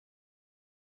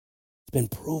 It's been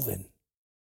proven.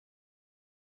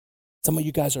 Some of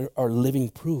you guys are living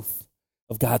proof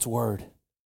of God's word.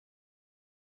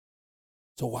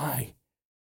 So why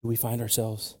do we find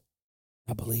ourselves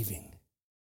not believing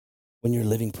when you're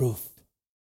living proof?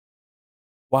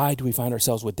 Why do we find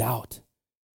ourselves with doubt?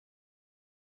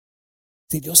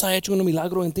 Si Dios ha hecho un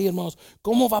milagro en ti, hermanos,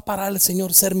 ¿cómo va a parar el Señor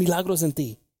hacer milagros en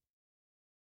ti?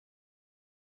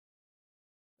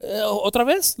 ¿Otra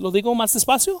vez? ¿Lo digo más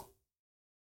despacio?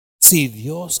 Si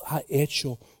Dios ha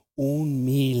hecho un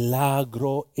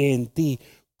milagro en ti,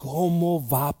 ¿cómo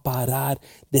va a parar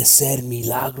de ser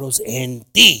milagros en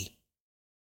ti?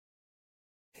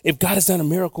 If God has done a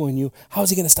miracle in you, how is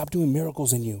he going to stop doing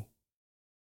miracles in you?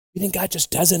 You think God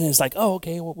just does it and it's like, oh,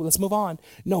 okay, well, let's move on.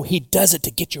 No, he does it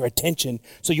to get your attention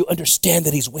so you understand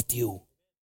that he's with you.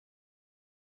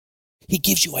 He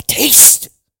gives you a taste.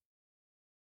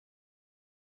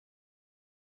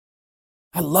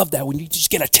 I love that when you just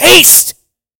get a taste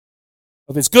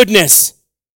of his goodness.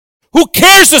 Who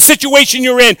cares the situation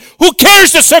you're in? Who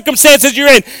cares the circumstances you're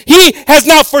in? He has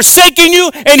not forsaken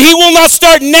you, and he will not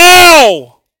start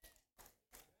now.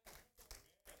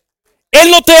 Él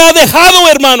no te ha dejado,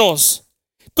 hermanos.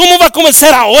 ¿Cómo va a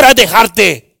comenzar ahora a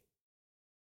dejarte?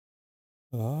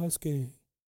 Es que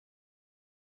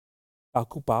está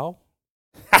ocupado.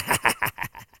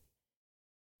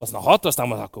 Pues nosotros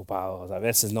estamos ocupados. A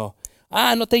veces no.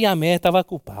 No te llamé, estaba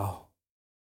ocupado.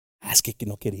 Es que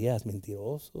no querías,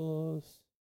 mentirosos.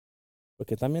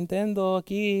 Porque también tengo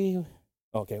aquí.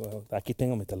 Ok, bueno, aquí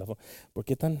tengo mi teléfono. ¿Por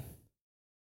qué tan?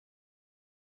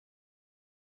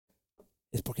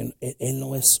 Es porque él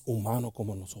no es humano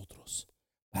como nosotros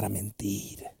para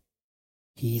mentir.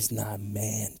 He's not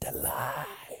man to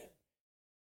lie.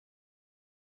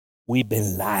 We've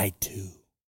been lied to.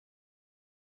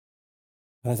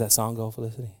 How does that song go,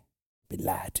 Felicity? Been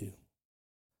lied to.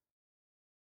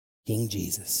 King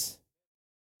Jesus.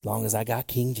 As long as I got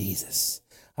King Jesus,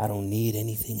 I don't need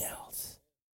anything else.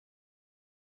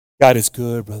 God is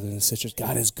good, brothers and sisters.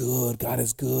 God is good. God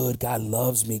is good. God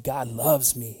loves me. God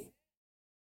loves me.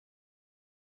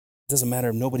 It doesn't matter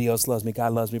if nobody else loves me.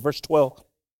 God loves me. Verse 12.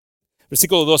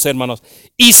 Versículo 12, hermanos.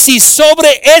 Y si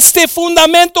sobre este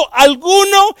fundamento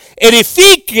alguno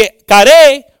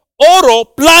edificaré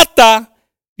oro, plata,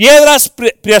 piedras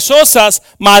preciosas,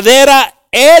 madera,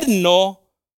 herno,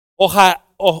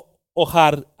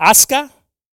 hojarasca.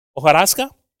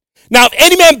 Now, if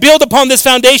any man build upon this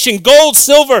foundation gold,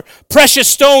 silver, precious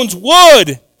stones,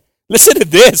 wood. Listen to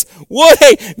this. Wood.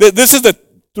 Hey, this is the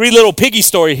 3 little piggy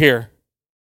story here.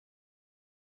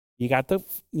 You got the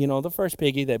first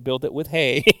piggy that built it with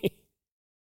hay.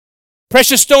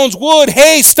 Precious stones, wood,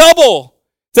 hay, stubble.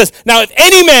 It says, now if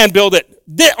any man build it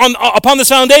upon this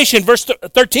foundation, verse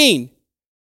 13.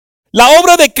 La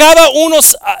obra de cada uno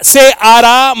se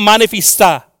hará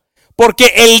manifiesta, porque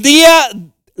el día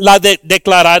la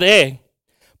declararé,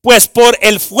 pues por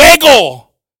el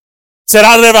fuego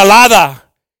será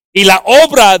revelada, y la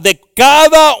obra de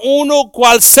cada uno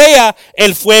cual sea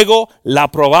el fuego la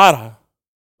aprobará.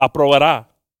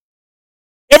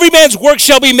 Every man's work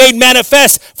shall be made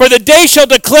manifest, for the day shall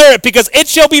declare it, because it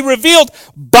shall be revealed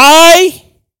by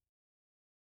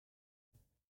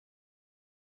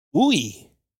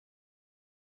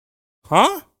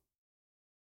Huh? What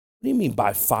do you mean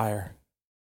by fire?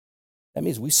 That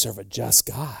means we serve a just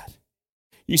God.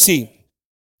 You see,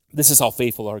 This is how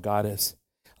faithful our God is.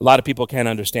 A lot of people can't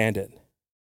understand it.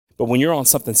 But when you're on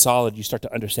something solid, you start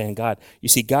to understand God. You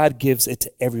see, God gives it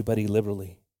to everybody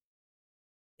liberally.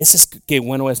 Eso es que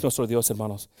bueno es nuestro Dios,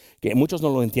 hermanos. Que muchos no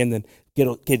lo entienden.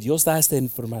 Que Dios da esta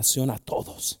información a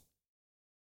todos.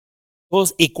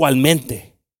 Todos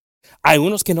igualmente. Hay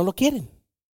unos que no lo quieren.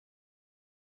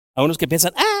 Hay unos que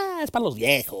piensan, es para los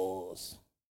viejos.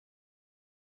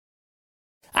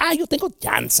 Yo tengo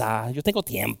chance, yo tengo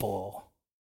tiempo.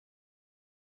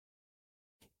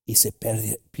 Y se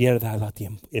pierda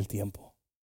el tiempo.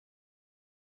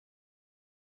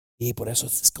 Y por eso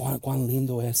es cuán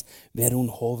lindo es ver un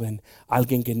joven,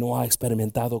 alguien que no ha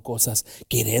experimentado cosas,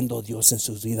 queriendo a Dios en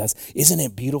sus vidas. Isn't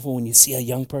it beautiful when you see a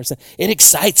young person? It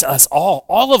excites us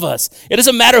all of us. It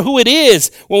doesn't matter who it is.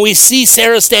 When we see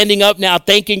Sarah standing up now,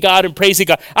 thanking God and praising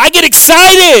God, I get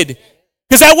excited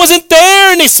because that wasn't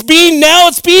there, and it's being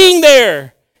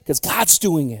there because God's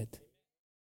doing it.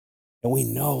 And we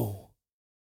know.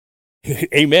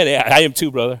 Amen. I am too,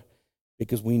 brother,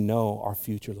 because we know our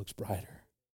future looks brighter.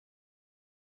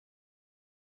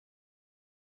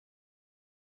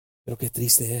 Pero qué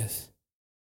triste es.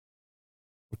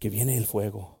 Porque viene el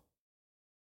fuego.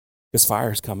 Because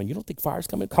fire is coming. You don't think fire is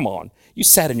coming? Come on. You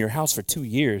sat in your house for 2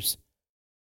 years.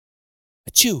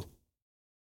 Achoo.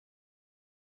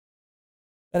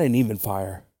 That ain't even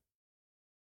fire.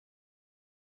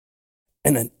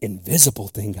 And an invisible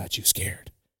thing got you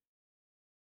scared.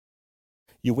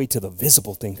 You wait till the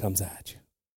visible thing comes at you.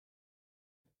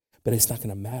 But it's not going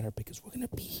to matter because we're going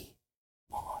to be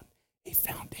on a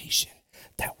foundation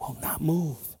that will not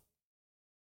move.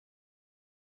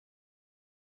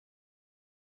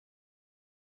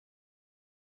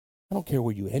 I don't care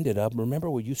where you ended up. Remember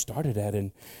where you started at,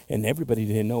 and everybody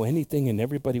didn't know anything, and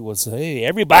everybody was, hey,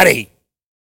 everybody.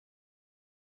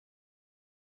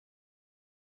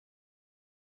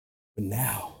 But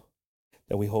now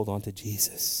that we hold on to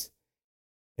Jesus,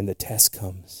 and the test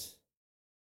comes,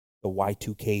 the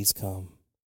Y2Ks come,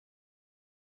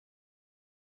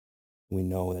 we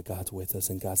know that God's with us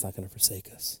and God's not going to forsake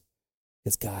us.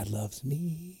 Because God loves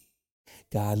me.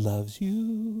 God loves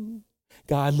you.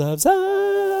 God loves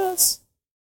us.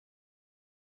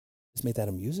 Let's make that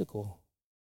a musical.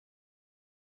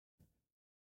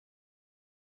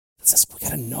 We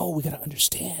got to know, we got to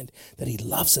understand that He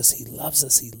loves us. He loves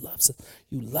us. He loves us.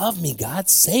 You love me, God.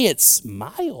 Say it.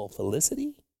 Smile,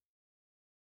 Felicity.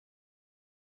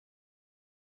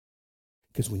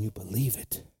 Because when you believe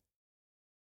it,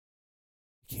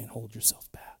 you can't hold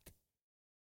yourself back.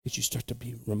 Because you start to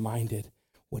be reminded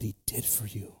what He did for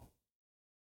you.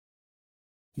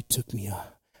 You took me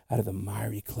out of the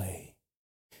miry clay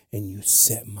and you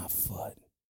set my foot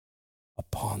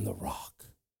upon the rock.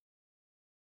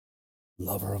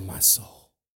 Lover of my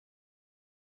soul.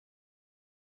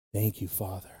 Thank you,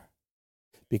 Father.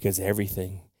 Because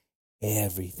everything,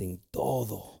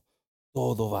 todo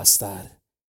va a estar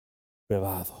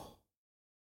privado.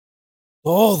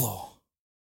 Todo.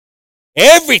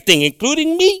 Everything,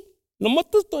 including me. No me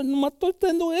estoy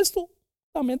haciendo esto.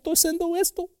 También estoy haciendo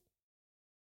esto.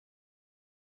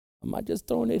 I'm not just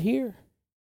throwing it here.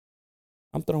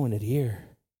 I'm throwing it here.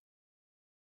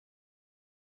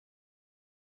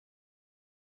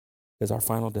 Because our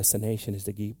final destination is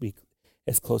to be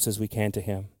as close as we can to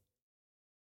Him.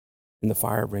 And the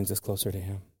fire brings us closer to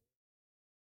Him.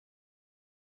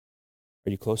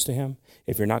 Are you close to Him?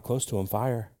 If you're not close to Him,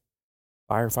 fire.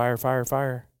 Fire, fire, fire,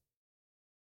 fire.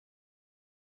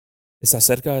 ¿Estás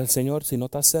cerca del Señor? Si no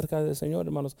estás cerca del Señor,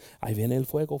 hermanos, ahí viene el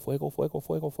fuego, fuego, fuego,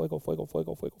 fuego, fuego, fuego, fuego,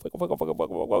 fuego, fuego, fuego, fuego,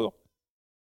 fuego, fuego.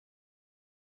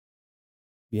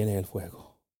 Viene el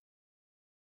fuego.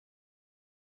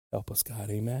 Help us, God.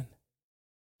 Amen.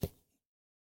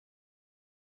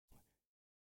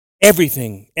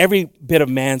 Everything, every bit of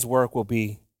man's work will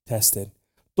be tested.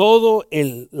 Todo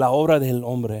la obra del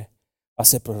hombre va a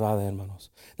ser probada,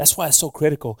 hermanos. That's why it's so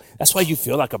critical. That's why you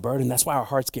feel like a burden. That's why our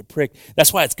hearts get pricked.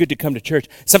 That's why it's good to come to church.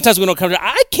 Sometimes we don't come to church.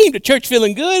 I came to church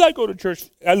feeling good.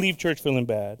 I leave church feeling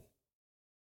bad.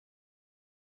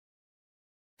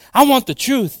 I want the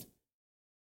truth.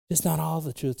 It's not all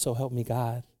the truth, so help me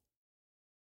God.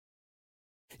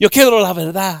 Yo quiero la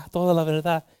verdad, toda la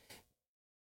verdad.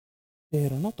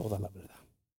 Pero no toda la verdad.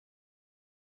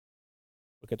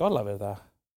 Porque toda la verdad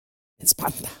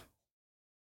espanta.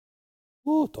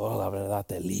 Toda la verdad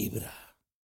te libra.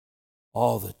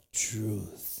 All the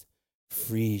truth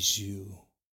frees you.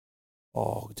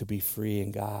 To be free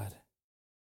in God.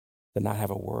 To not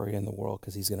have a worry in the world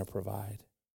because He's going to provide.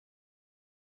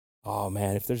 Oh,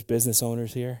 man, if there's business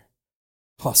owners here,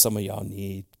 some of y'all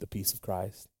need the peace of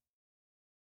Christ.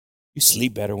 You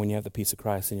sleep better when you have the peace of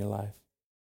Christ in your life.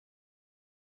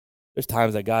 There's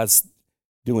times that God's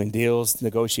doing deals,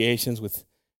 negotiations with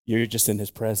you're just in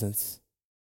his presence.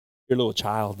 You're a little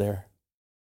child there.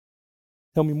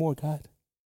 Tell me more, God.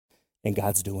 And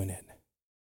God's doing it.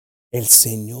 El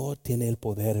Señor tiene el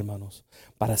poder, hermanos,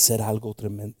 para hacer algo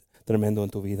tremendo en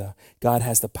tu vida. God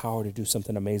has the power to do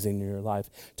something amazing in your life,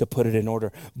 to put it in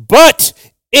order. But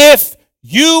if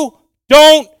you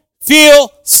don't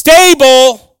feel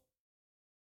stable,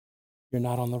 you're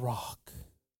not on the rock.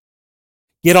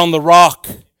 Get on the rock.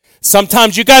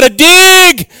 Sometimes you got to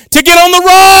dig to get on the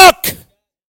rock.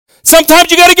 Sometimes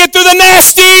you got to get through the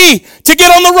nasty to get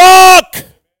on the rock.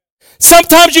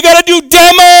 Sometimes you got to do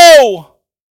demo.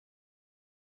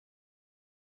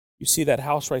 You see that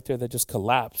house right there that just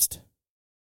collapsed.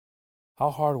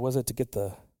 How hard was it to get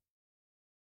the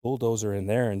bulldozer in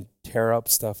there and tear up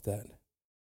stuff that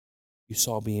you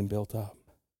saw being built up?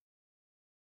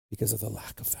 Because of the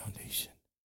lack of foundation.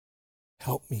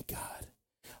 Help me, God.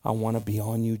 I want to be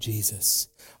on you, Jesus.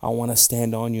 I want to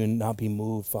stand on you and not be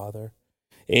moved, Father.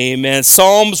 Amen.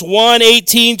 Psalms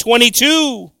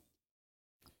 1:18-22.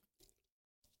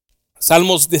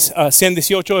 Salmos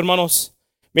 118, hermanos.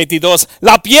 22.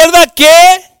 La piedra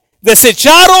que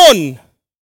desecharon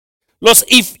los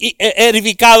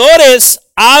edificadores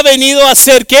ha venido a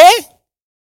ser ¿qué?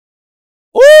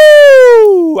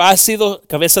 Ha sido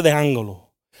cabeza de ángulo.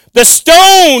 The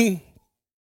stone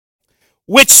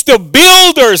which the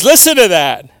builders, listen to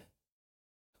that.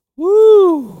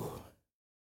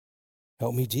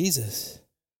 Help me, Jesus.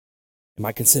 Am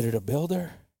I considered a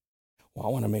builder? Well, I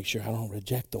want to make sure I don't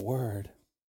reject the word.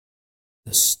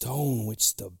 The stone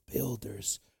which the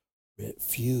builders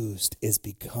refused is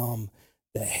become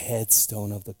the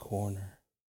headstone of the corner.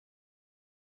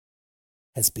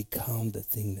 Has become the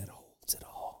thing that holds it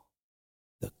all.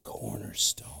 The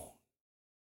cornerstone.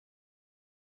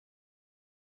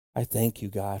 I thank you,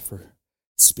 God, for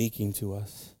speaking to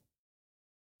us.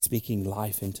 Speaking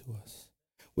life into us.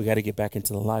 We got to get back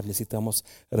into the life. Necesitamos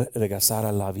regresar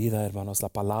a la vida, hermanos. La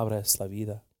palabra es la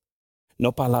vida.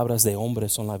 No palabras de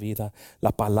hombres son la vida.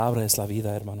 La palabra es la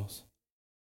vida, hermanos.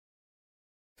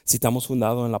 Si estamos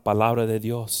fundados en la palabra de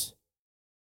Dios,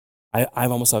 ahí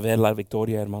vamos a ver la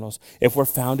victoria, hermanos. If we're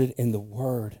founded in the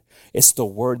Word, it's the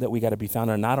Word that we got to be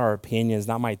founded in, not our opinions,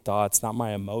 not my thoughts, not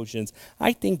my emotions.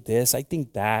 I think this, I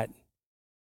think that.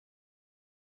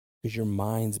 Because your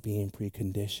mind's being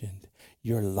preconditioned.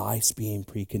 Your life's being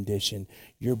preconditioned.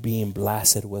 You're being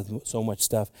blasted with so much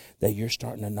stuff that you're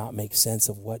starting to not make sense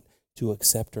of what to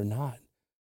accept or not.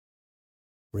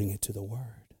 Bring it to the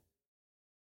Word.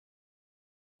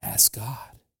 Ask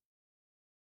God.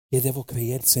 ¿Qué debo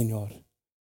creer, Señor?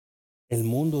 El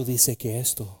mundo dice que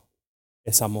esto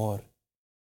es amor,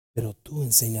 pero tú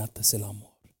enseñaste el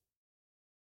amor.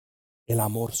 El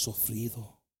amor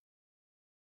sufrido.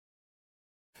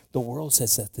 The world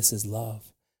says that this is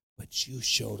love, but you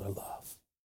showed a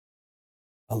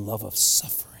love of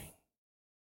suffering,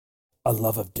 a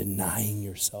love of denying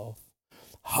yourself,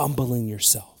 humbling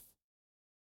yourself.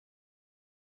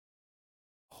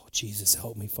 Oh, Jesus,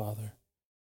 help me, Father.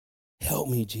 Help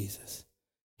me, Jesus.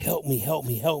 Help me, help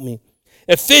me, help me.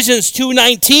 Ephesians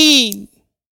 2:19.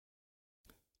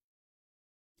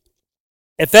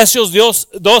 Efesios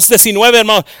 2:19,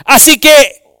 hermano. Así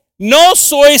que no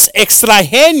sois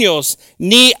extraños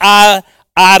ni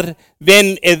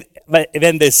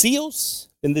bendecidos,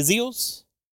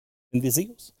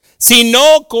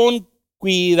 sino con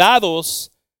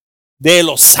cuidados de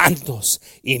los santos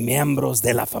y miembros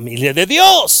de la familia de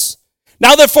Dios.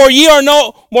 Now therefore ye are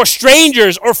no more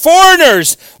strangers or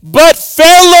foreigners, but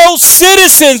fellow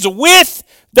citizens with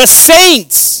the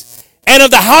saints and of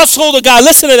the household of God.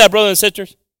 Listen to that, brothers and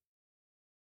sisters.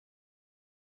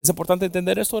 Es importante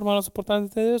entender esto, hermanos. Es importante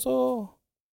entender eso.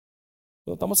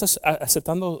 Estamos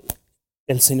aceptando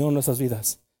el Señor en nuestras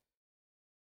vidas.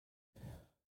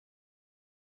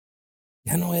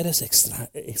 Ya no eres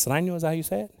extraño, is that how you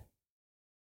say it?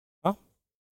 ¿Ah?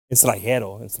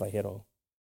 Extranjero.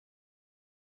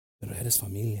 Pero eres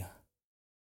familia.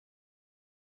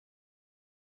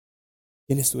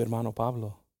 ¿Quién es tu hermano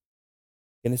Pablo?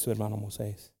 ¿Quién es tu hermano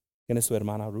Moisés? ¿Quién es tu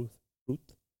hermana Ruth?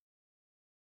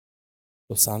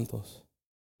 Los santos,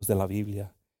 los de la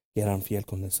Biblia, que eran fieles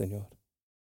con el Señor.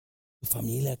 Tu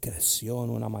familia creció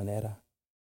en una manera.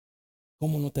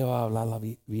 ¿Cómo no te va a hablar la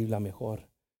Biblia mejor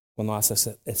cuando has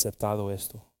aceptado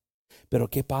esto? Pero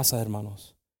 ¿qué pasa,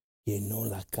 hermanos? Llenó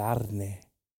la carne.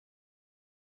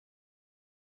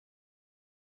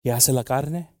 ¿Qué hace la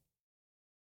carne?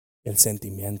 El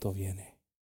sentimiento viene.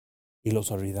 Y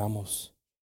los olvidamos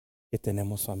que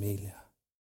tenemos familia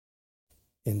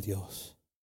en Dios.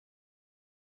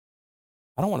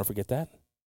 I don't want to forget that.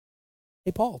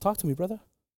 Hey, Paul, talk to me, brother.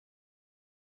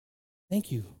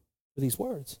 Thank you for these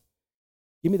words.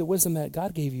 Give me the wisdom that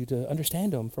God gave you to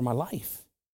understand them for my life,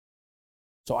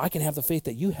 so I can have the faith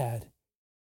that you had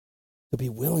to be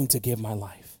willing to give my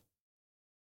life.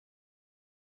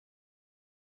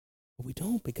 But we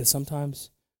don't, because sometimes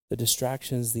the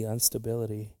distractions, the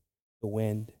instability, the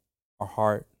wind, our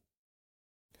heart,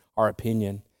 our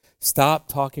opinion. Stop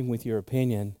talking with your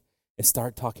opinion and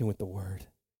start talking with the word.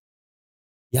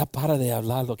 Ya para de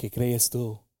hablar lo que crees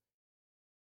tú.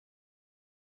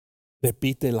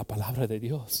 Repite la palabra de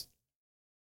Dios.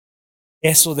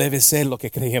 Eso debe ser lo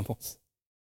que creemos.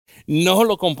 No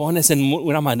lo compones en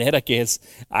una manera que es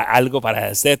algo para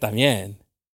hacer también.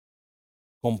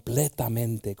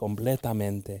 Completamente,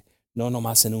 completamente. No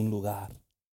nomás en un lugar.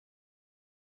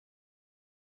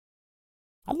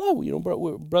 I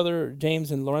love, Brother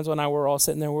James and Lorenzo and I were all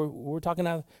sitting there. We're talking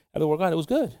out of the Word of God. It was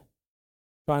good.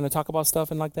 Trying to talk about stuff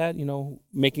and like that,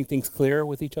 making things clear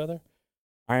with each other.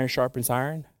 Iron sharpens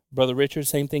iron. Brother Richard,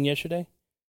 same thing yesterday.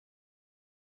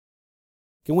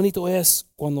 Qué bonito es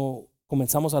cuando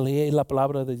comenzamos a leer la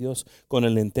palabra de Dios con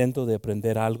el intento de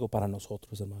aprender algo para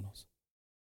nosotros, hermanos.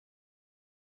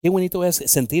 Qué bonito es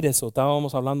sentir eso.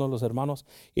 Estábamos hablando los hermanos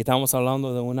y estábamos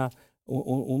hablando de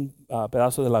un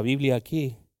pedazo de la Biblia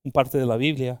aquí, un parte de la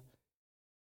Biblia.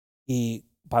 Y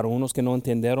para unos que no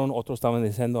entendieron, otros estaban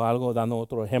diciendo algo, dando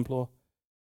otro ejemplo.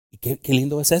 Y qué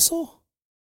lindo es eso.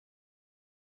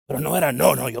 Pero no era,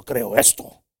 no, yo creo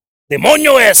esto.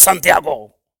 ¡Demonio es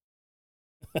Santiago!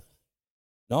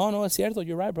 No, it's cierto.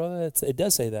 You're right, brother. It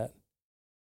does say that.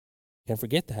 Can't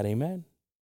forget that. Amen.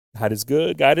 God is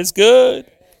good. God is good.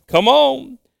 Come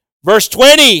on. Verse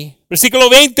 20, versículo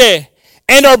 20.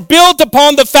 And are built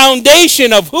upon the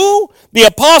foundation of who? The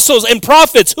apostles and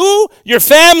prophets. Who? Your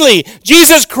family.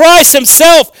 Jesus Christ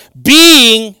himself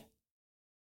being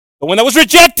the one that was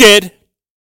rejected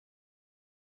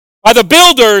by the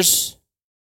builders,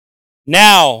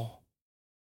 now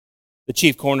the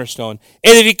chief cornerstone,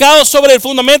 edificado sobre el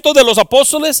fundamento de los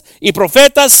apóstoles y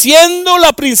profetas, siendo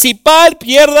la principal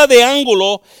piedra de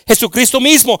ángulo Jesucristo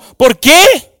mismo. ¿Por qué?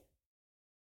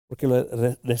 Porque lo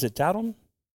desecharon.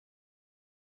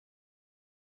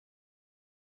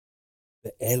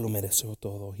 Él lo mereció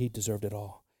todo. He deserved it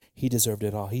all. He deserved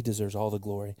it all. He deserves all the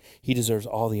glory. He deserves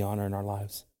all the honor in our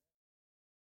lives.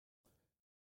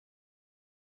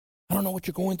 I don't know what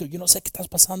you're going through. Yo no sé qué estás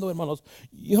pasando, hermanos.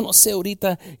 Yo no sé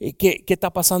ahorita qué está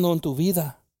pasando en tu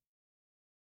vida.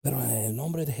 Pero en el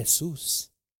nombre de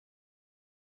Jesús,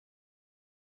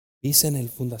 dice en el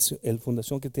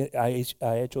fundación que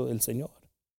ha hecho el Señor.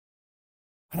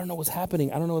 I don't know what's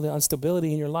happening. I don't know the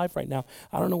instability in your life right now.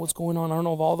 I don't know what's going on. I don't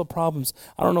know of all the problems.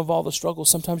 I don't know of all the struggles.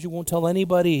 Sometimes you won't tell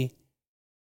anybody.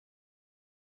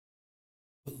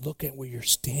 But look at where you're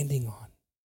standing on.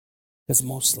 Because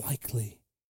most likely,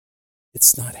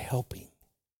 it's not helping.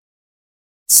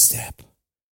 Step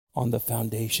on the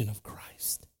foundation of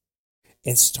Christ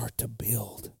and start to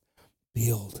build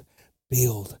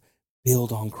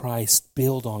on Christ,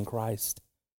 build on Christ.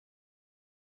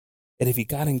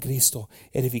 Edificar en Cristo,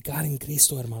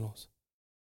 hermanos.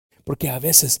 Porque a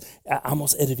veces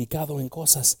hemos edificado en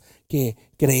cosas que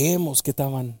creemos que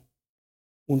estaban,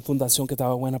 una fundación que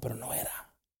estaba buena, pero no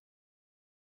era.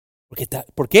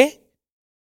 ¿Por qué?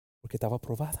 Porque estaba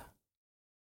probada.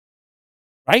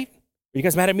 Right? Are you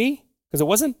guys mad at me? Because it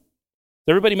wasn't? Is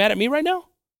everybody mad at me right now?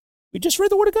 We just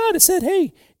read the word of God. It said,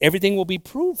 hey, everything will be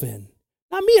proven.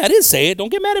 Not me. I didn't say it.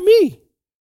 Don't get mad at me.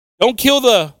 Don't kill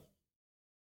the...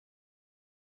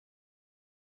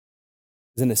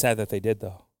 Isn't it sad that they did,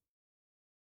 though?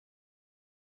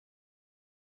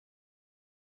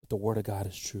 But the word of God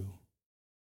is true.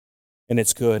 And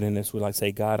it's good. And it's what I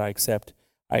say, God, I accept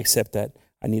that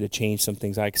I need to change some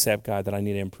things. I accept, God, that I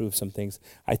need to improve some things.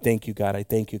 I thank you, God. I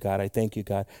thank you, God. I thank you,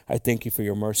 God. I thank you for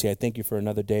your mercy. I thank you for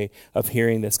another day of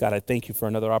hearing this, God. I thank you for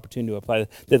another opportunity to apply.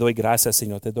 Te doy gracias,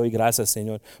 Señor. Te doy gracias,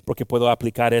 Señor, porque puedo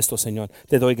aplicar esto, Señor.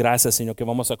 Te doy gracias, Señor, que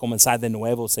vamos a comenzar de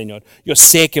nuevo, Señor. Yo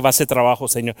sé que va a ser trabajo,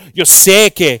 Señor. Yo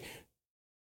sé que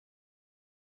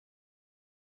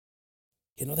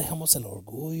no dejamos el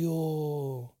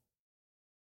orgullo.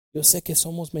 Yo sé que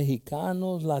somos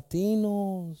mexicanos,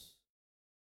 latinos.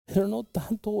 Pero no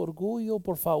tanto orgullo,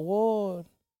 por favor.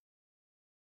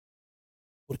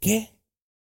 ¿Por qué?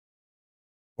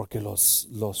 Porque los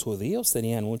judíos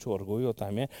tenían mucho orgullo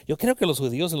también. Yo creo que los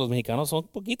judíos y los mexicanos son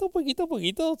poquitos.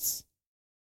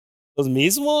 Los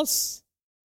mismos.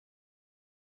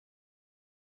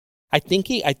 I think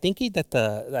that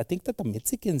the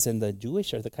Mexicans and the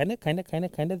Jewish are the kind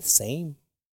of the same.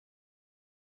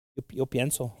 Yo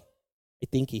pienso.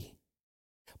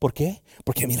 ¿Por qué?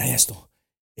 Porque mira esto.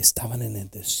 estaban en el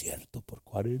desierto por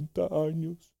 40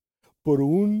 años, por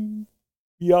un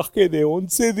viaje de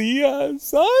 11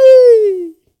 días.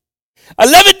 ¡Ay!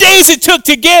 11 days it took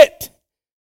to get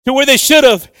to where they should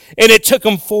have, and it took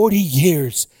them 40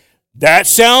 years. That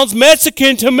sounds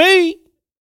Mexican to me.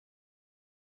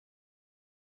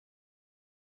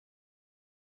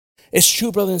 It's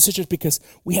true, brothers and sisters, because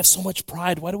we have so much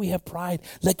pride. Why do we have pride?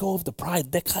 Let go of the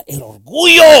pride. Deja el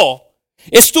orgullo.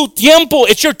 It's tu tiempo.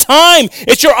 It's your time.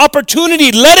 It's your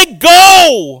opportunity. Let it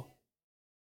go.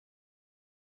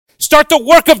 Start the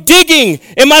work of digging.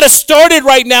 It might have started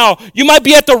right now. You might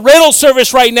be at the rental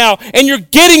service right now, and you're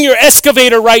getting your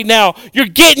excavator right now. You're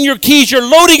getting your keys. You're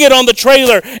loading it on the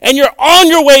trailer, and you're on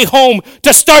your way home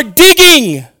to start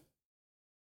digging.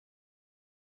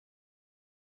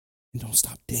 And don't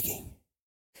stop digging.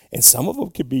 And some of them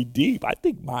can be deep. I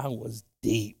think mine was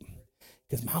deep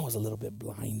because mine was a little bit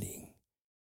blinding.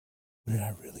 What did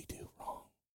I really do wrong?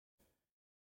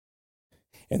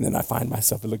 And then I find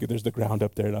myself, and look, there's the ground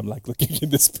up there, and I'm like looking in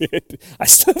this pit. I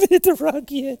still haven't hit the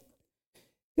rock yet.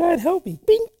 God help me.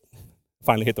 Bing.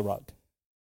 Finally hit the rock.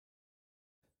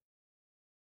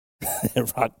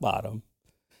 Rock bottom.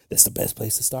 That's the best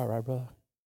place to start, right, brother?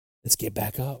 Let's get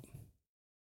back up.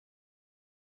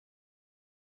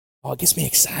 Oh, it gets me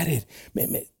excited.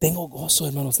 Tengo gozo,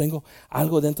 hermanos. Tengo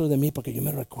algo dentro de mí porque yo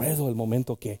me recuerdo el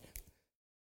momento que...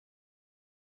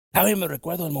 ¿Saben? Me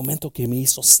recuerdo el momento que me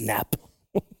hizo snap.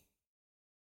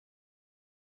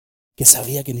 Que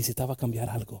sabía que necesitaba cambiar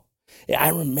algo. I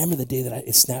remember the day that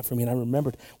it snapped for me, and I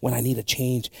remembered when I need a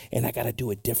change and I got to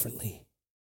do it differently.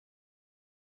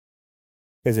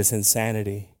 Because it's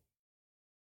insanity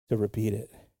to repeat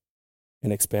it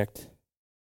and expect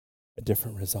a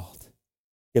different result.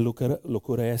 ¿Qué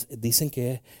locura es? Dicen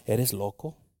que eres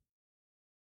loco.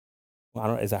 Well, I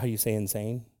don't know, is that how you say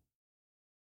insane?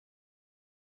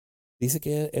 Dice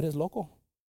que eres loco.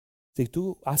 Si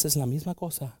tú haces la misma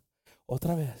cosa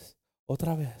otra vez,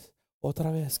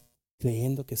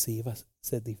 creyendo que se iba a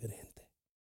ser diferente.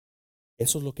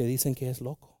 Eso es lo que dicen que es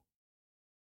loco.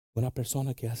 Una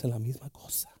persona que hace la misma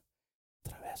cosa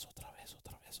otra vez.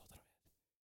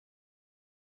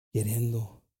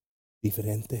 Queriendo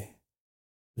diferente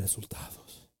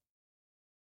resultados.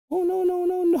 Oh,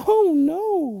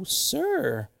 no,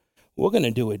 sir. We're going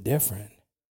to do it different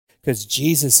because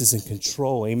Jesus is in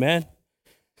control. Amen.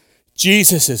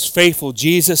 Jesus is faithful.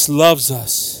 Jesus loves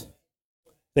us.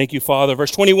 Thank you, Father.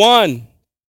 Verse 21.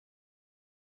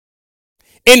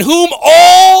 In whom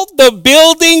all the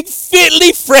building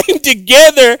fitly framed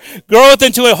together groweth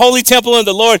into a holy temple in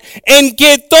the Lord, en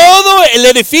que todo el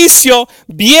edificio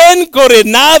bien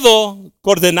coordinado,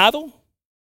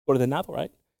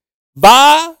 right?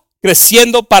 Va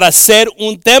creciendo para ser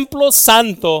un templo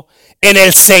santo en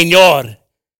el Señor.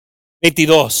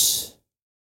 22.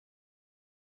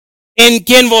 En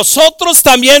quien vosotros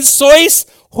también sois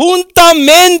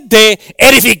juntamente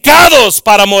edificados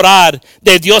para morar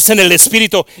de Dios en el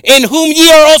Espíritu, in whom ye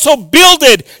are also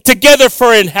builded together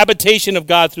for an habitation of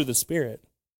God through the Spirit.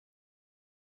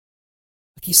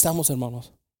 Aquí estamos,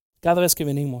 hermanos. Cada vez que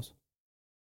venimos,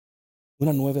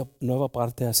 una nueva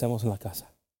parte hacemos en la casa.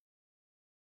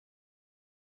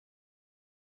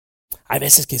 Hay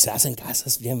veces que se hacen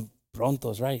casas bien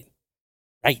prontos, right?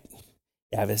 Y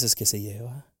hay veces que se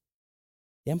lleva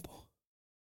tiempo.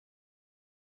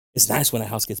 It's nice when a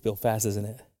house gets built fast, isn't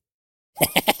it?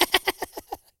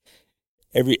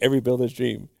 every builder's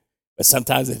dream. But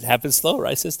sometimes it happens slow,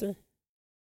 right, sister?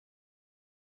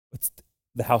 But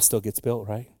the house still gets built,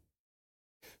 right?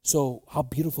 So how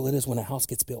beautiful it is when a house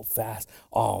gets built fast.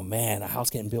 Oh, man, a house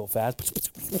getting built fast.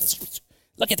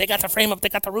 Look, they got the frame up. They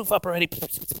got the roof up already.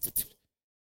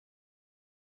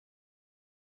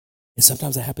 And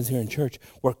sometimes that happens here in church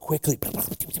where quickly,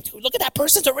 look at that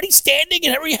person's already standing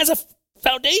and already has a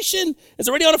foundation. It's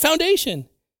already on a foundation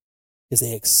because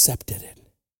they accepted it.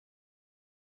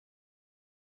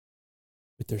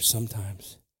 But there's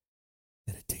sometimes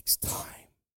that it takes time.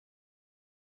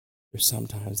 There's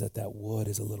sometimes that wood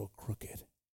is a little crooked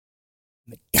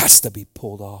and it has to be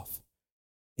pulled off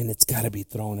and it's got to be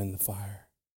thrown in the fire.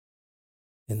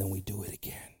 And then we do it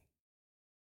again.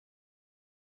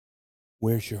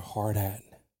 Where's your heart at?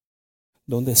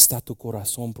 ¿Dónde está tu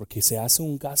corazón? Porque se hace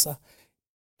un casa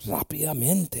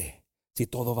rápidamente si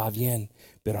todo va bien,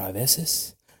 pero a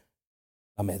veces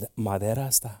la madera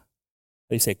está, how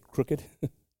do you say, crooked?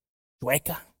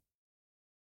 Chueca.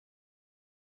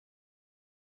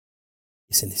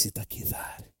 Y se necesita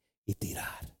quitar y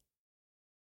tirar.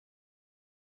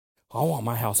 I want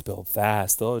my house built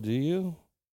fast, though, do you?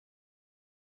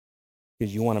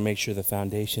 Because you want to make sure the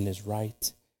foundation is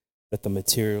right, that the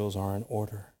materials are in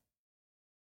order.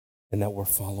 and that we're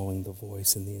following the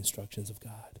voice and the instructions of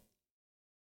God.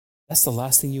 That's the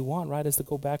last thing you want, right? Is to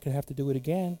go back and have to do it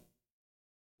again.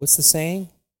 What's the saying?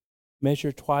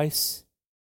 Measure twice.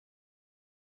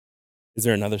 Is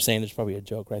there another saying? There's probably a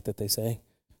joke, right, that they say.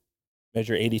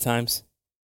 Measure 80 times.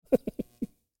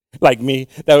 Like me.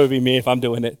 That would be me if I'm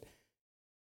doing it.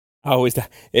 I always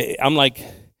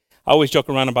joke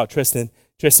around about Tristan.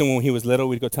 Tristan, when he was little,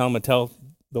 we'd go tell him to tell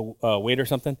the waiter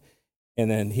something, and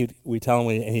then we'd tell him,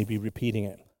 and he'd be repeating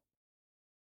it.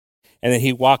 And then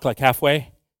he'd walk like halfway,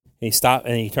 and he'd stop,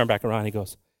 and he'd turn back around, and he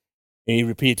goes, and he'd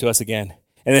repeat it to us again.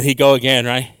 And then he'd go again,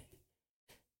 right?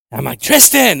 I'm like,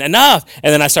 Tristan, enough.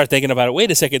 And then I start thinking about it. Wait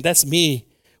a second, that's me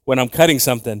when I'm cutting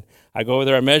something. I go over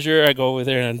there, I measure, I go over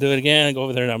there and I do it again, I go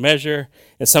over there and I measure.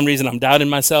 And some reason I'm doubting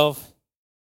myself.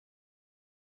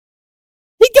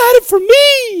 He got it from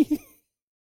me.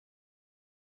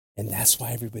 And that's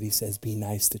why everybody says, be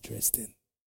nice to Tristan.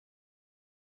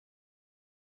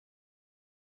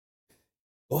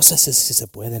 Gózase si se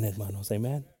pueden, hermanos.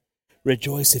 Amen.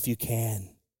 Rejoice if you can.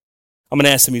 I'm going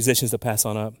to ask the musicians to pass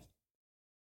on up.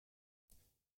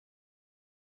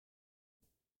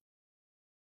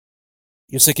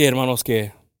 Yo sé que, hermanos,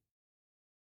 que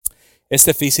es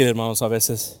difícil, hermanos, a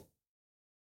veces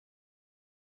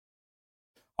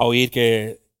oír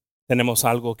que tenemos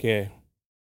algo que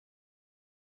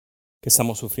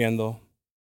estamos sufriendo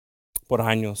por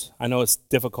años. I know it's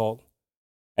difficult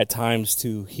at times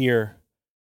to hear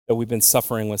that we've been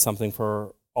suffering with something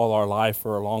for all our life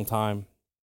for a long time.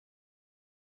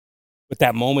 But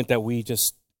that moment that we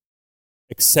just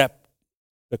accept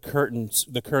the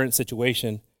current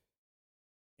situation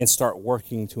and start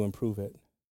working to improve it.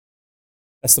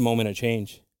 That's the moment of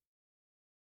change.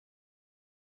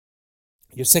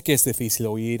 Yo sé que es difícil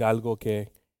oír algo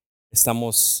que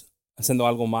estamos haciendo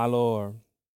algo malo o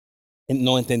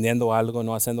no entendiendo algo,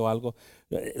 no haciendo algo.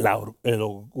 El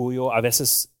orgullo a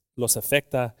veces los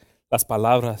afecta, las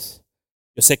palabras.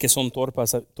 Yo sé que son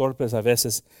torpes a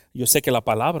veces. Yo sé que la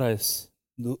palabra es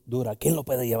dura. ¿Quién lo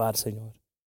puede llevar, Señor?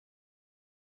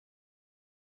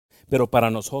 Pero para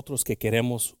nosotros que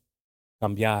queremos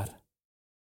cambiar,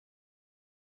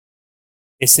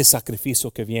 ese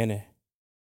sacrificio que viene,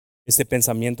 ese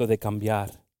pensamiento de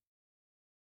cambiar,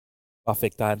 va a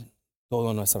afectar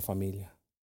toda nuestra familia.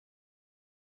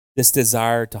 This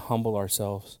desire to humble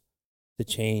ourselves, to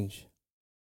change,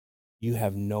 you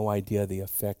have no idea the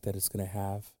effect that it's going to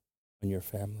have on your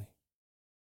family.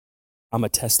 I'm a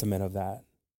testament of that.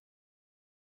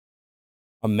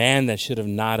 A man that should have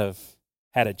not have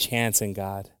had a chance in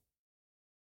God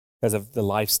because of the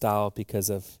lifestyle, because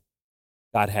of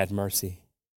God had mercy.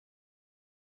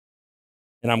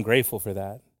 And I'm grateful for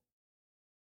that.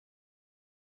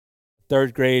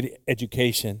 Third grade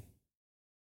education.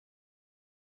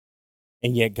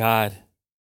 And yet God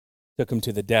took him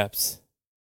to the depths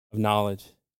of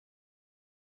knowledge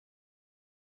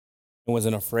and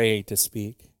wasn't afraid to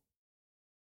speak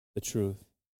the truth.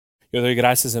 Yo doy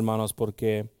gracias, hermanos,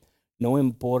 porque no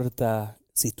importa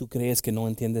si tú crees que no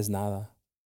entiendes nada.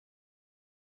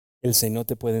 El Señor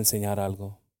te puede enseñar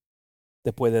algo,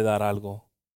 te puede dar algo.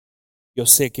 Yo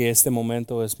sé que este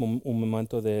momento es un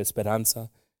momento de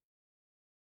esperanza,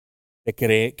 de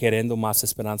queriendo más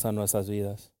esperanza en nuestras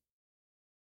vidas.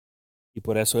 Y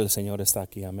por eso el Señor está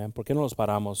aquí. Amén. ¿Por qué no nos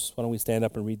paramos? Why don't we stand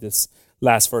up and read this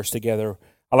last verse together?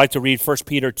 I'd like to read 1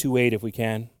 Peter 2:8 if we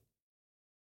can.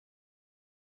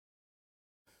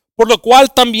 Por lo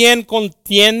cual también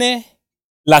contiene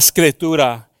la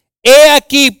escritura. He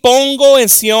aquí pongo en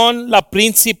Sión la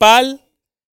principal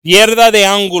piedra de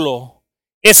ángulo,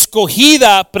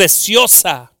 escogida,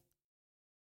 preciosa,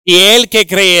 y el que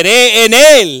creeré en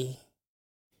él,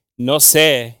 no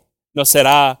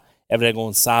será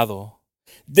avergonzado.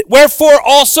 Wherefore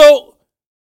also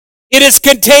it is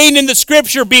contained in the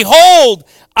scripture, behold,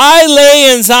 I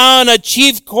lay in Zion a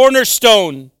chief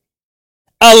cornerstone,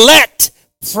 elect,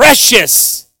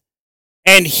 precious,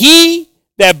 and he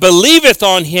that believeth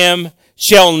on him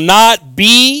shall not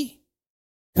be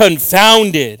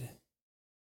confounded.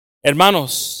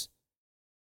 Hermanos,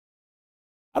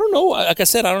 I don't know, like I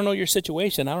said, I don't know your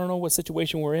situation. I don't know what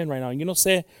situation we're in right now. Yo no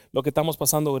sé lo que estamos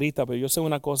pasando ahorita, pero yo sé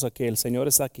una cosa, que el Señor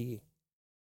está aquí.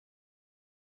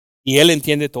 Y Él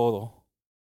entiende todo.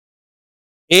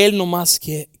 Él nomás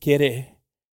quiere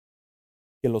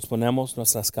que los ponemos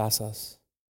nuestras casas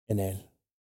en Él.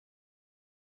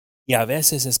 Y a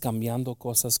veces es cambiando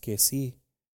cosas que sí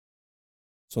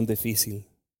son difíciles.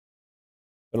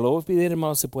 Pero luego pedir,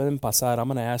 hermanos, si pueden pasar. I'm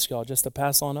going to ask y'all just to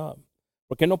pass on up.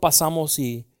 ¿Por qué no pasamos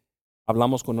y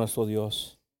hablamos con nuestro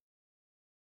Dios?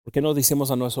 ¿Por qué no decimos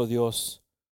a nuestro Dios,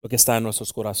 lo que está en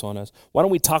nuestros corazones. Why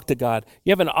don't we talk to God?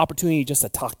 You have an opportunity just to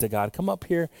talk to God. Come up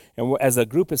here, and as the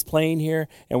group is playing here,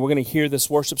 and we're going to hear this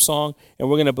worship song, and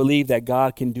we're going to believe that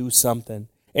God can do something.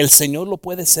 El Señor lo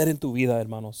puede hacer en tu vida,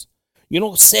 hermanos. Yo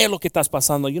no sé lo que estás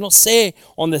pasando. Yo no sé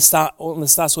dónde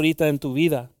estás ahorita en tu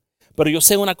vida. Pero yo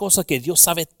sé una cosa, que Dios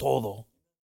sabe todo.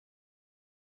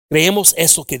 Creemos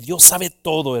eso, que Dios sabe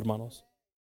todo, hermanos.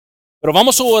 Pero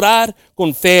vamos a orar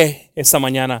con fe esta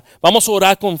mañana. Vamos a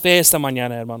orar con fe esta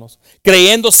mañana, hermanos.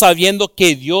 Creyendo, sabiendo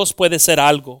que Dios puede hacer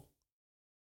algo.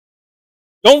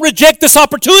 Don't reject this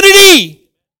opportunity.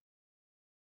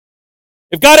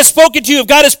 If God has spoken to you, if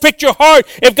God has pricked your heart,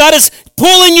 if God is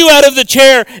pulling you out of the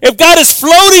chair, if God is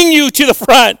floating you to the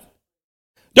front,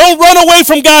 don't run away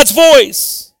from God's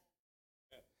voice.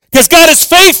 Because God is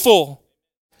faithful.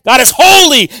 God is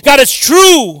holy. God is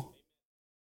true.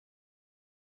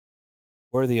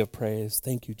 Worthy of praise.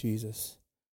 Thank you, Jesus.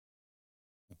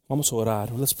 Vamos a orar.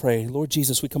 Let's pray. Lord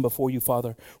Jesus, we come before you,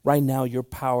 Father. Right now, your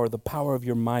power, the power of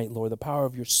your might, Lord, the power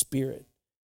of your spirit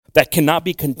that cannot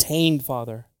be contained,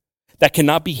 Father, that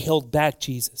cannot be held back,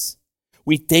 Jesus.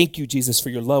 We thank you, Jesus, for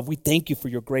your love. We thank you for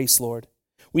your grace, Lord.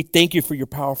 We thank you for your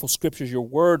powerful scriptures, your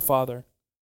word, Father,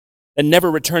 that never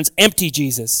returns empty,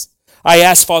 Jesus. I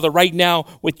ask, Father, right now,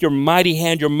 with your mighty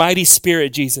hand, your mighty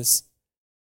spirit, Jesus,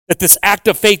 that this act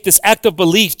of faith, this act of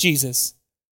belief, Jesus,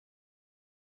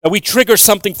 that we trigger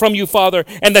something from you, Father,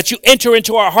 and that you enter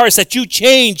into our hearts, that you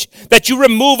change, that you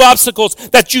remove obstacles,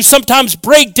 that you sometimes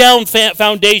break down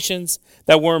foundations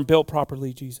that weren't built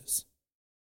properly, Jesus.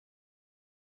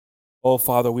 Oh,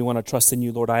 Father, we want to trust in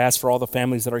you, Lord. I ask for all the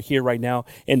families that are here right now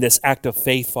in this act of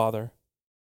faith, Father,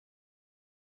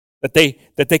 that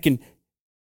they can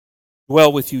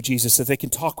dwell with you, Jesus, that they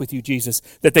can talk with you, Jesus,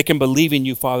 that they can believe in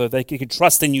you, Father, that they can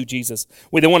trust in you, Jesus.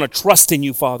 They want to trust in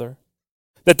you, Father,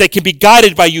 that they can be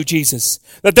guided by you, Jesus,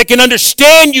 that they can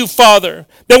understand you, Father.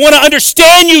 They want to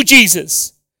understand you,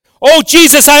 Jesus. Oh,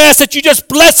 Jesus, I ask that you just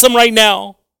bless them right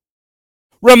now.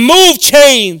 Remove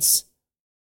chains.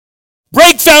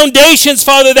 Break foundations,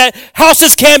 Father, that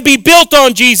houses can't be built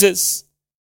on, Jesus.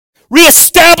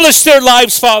 Reestablish their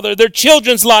lives, Father, their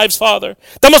children's lives, Father.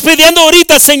 Estamos pidiendo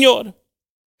ahorita, Señor,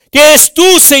 que es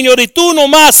tú, Señor, y tú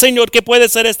nomás, Señor, que puede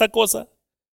hacer esta cosa.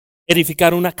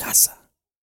 Edificar una casa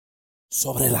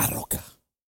sobre la roca.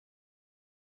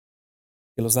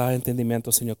 Que nos da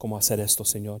entendimiento, Señor, cómo hacer esto,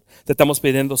 Señor. Te estamos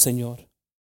pidiendo, Señor,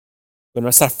 con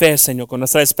nuestra fe, Señor, con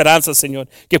nuestra esperanza, Señor,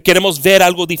 que queremos ver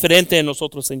algo diferente en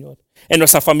nosotros, Señor, en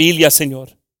nuestra familia,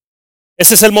 Señor.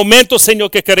 Ese es el momento, Señor,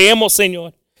 que creemos,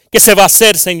 Señor, que se va a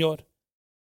hacer, Señor.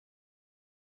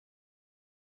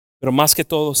 Pero más que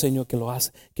todo, Señor, que lo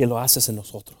haces en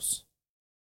nosotros.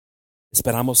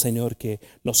 Esperamos, Señor, que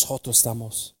nosotros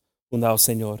estamos fundados,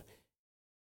 Señor,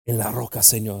 en la roca,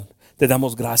 Señor. Te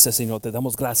damos gracias, Señor, te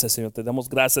damos gracias, Señor, te damos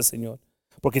gracias, Señor.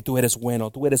 Porque tú eres bueno,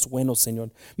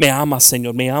 Señor. Me amas,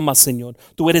 Señor.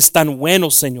 Tú eres tan bueno,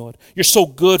 Señor. You're so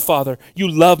good, Father. You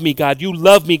love me, God. You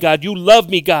love me, God. You love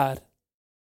me, God.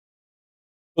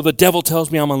 So the devil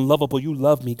tells me I'm unlovable. You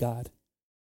love me, God.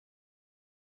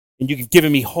 And you've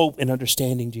given me hope and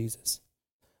understanding, Jesus.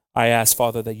 I ask,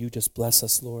 Father, that you just bless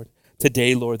us, Lord.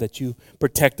 Today, Lord, that you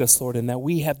protect us, Lord, and that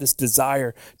we have this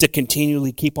desire to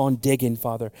continually keep on digging,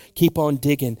 Father. Keep on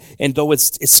digging. And though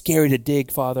it's scary to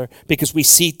dig, Father, because we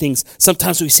see things,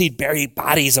 sometimes we see buried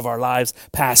bodies of our lives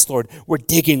past, Lord. We're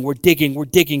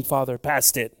digging, Father,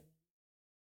 past it.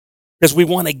 Because we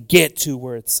want to get to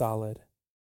where it's solid.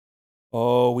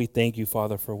 Oh, we thank you,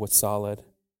 Father, for what's solid.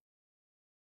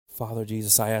 Father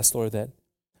Jesus, I ask, Lord, that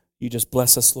you just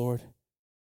bless us, Lord,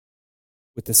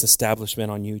 with this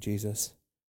establishment on you, Jesus.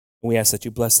 And we ask that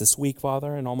you bless this week,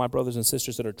 Father, and all my brothers and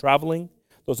sisters that are traveling,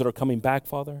 those that are coming back,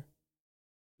 Father.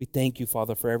 We thank you,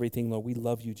 Father, for everything, Lord. We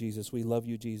love you, Jesus. We love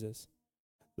you, Jesus.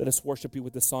 Let us worship you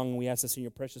with this song, and we ask this in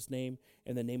your precious name.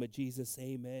 In the name of Jesus,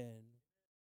 amen.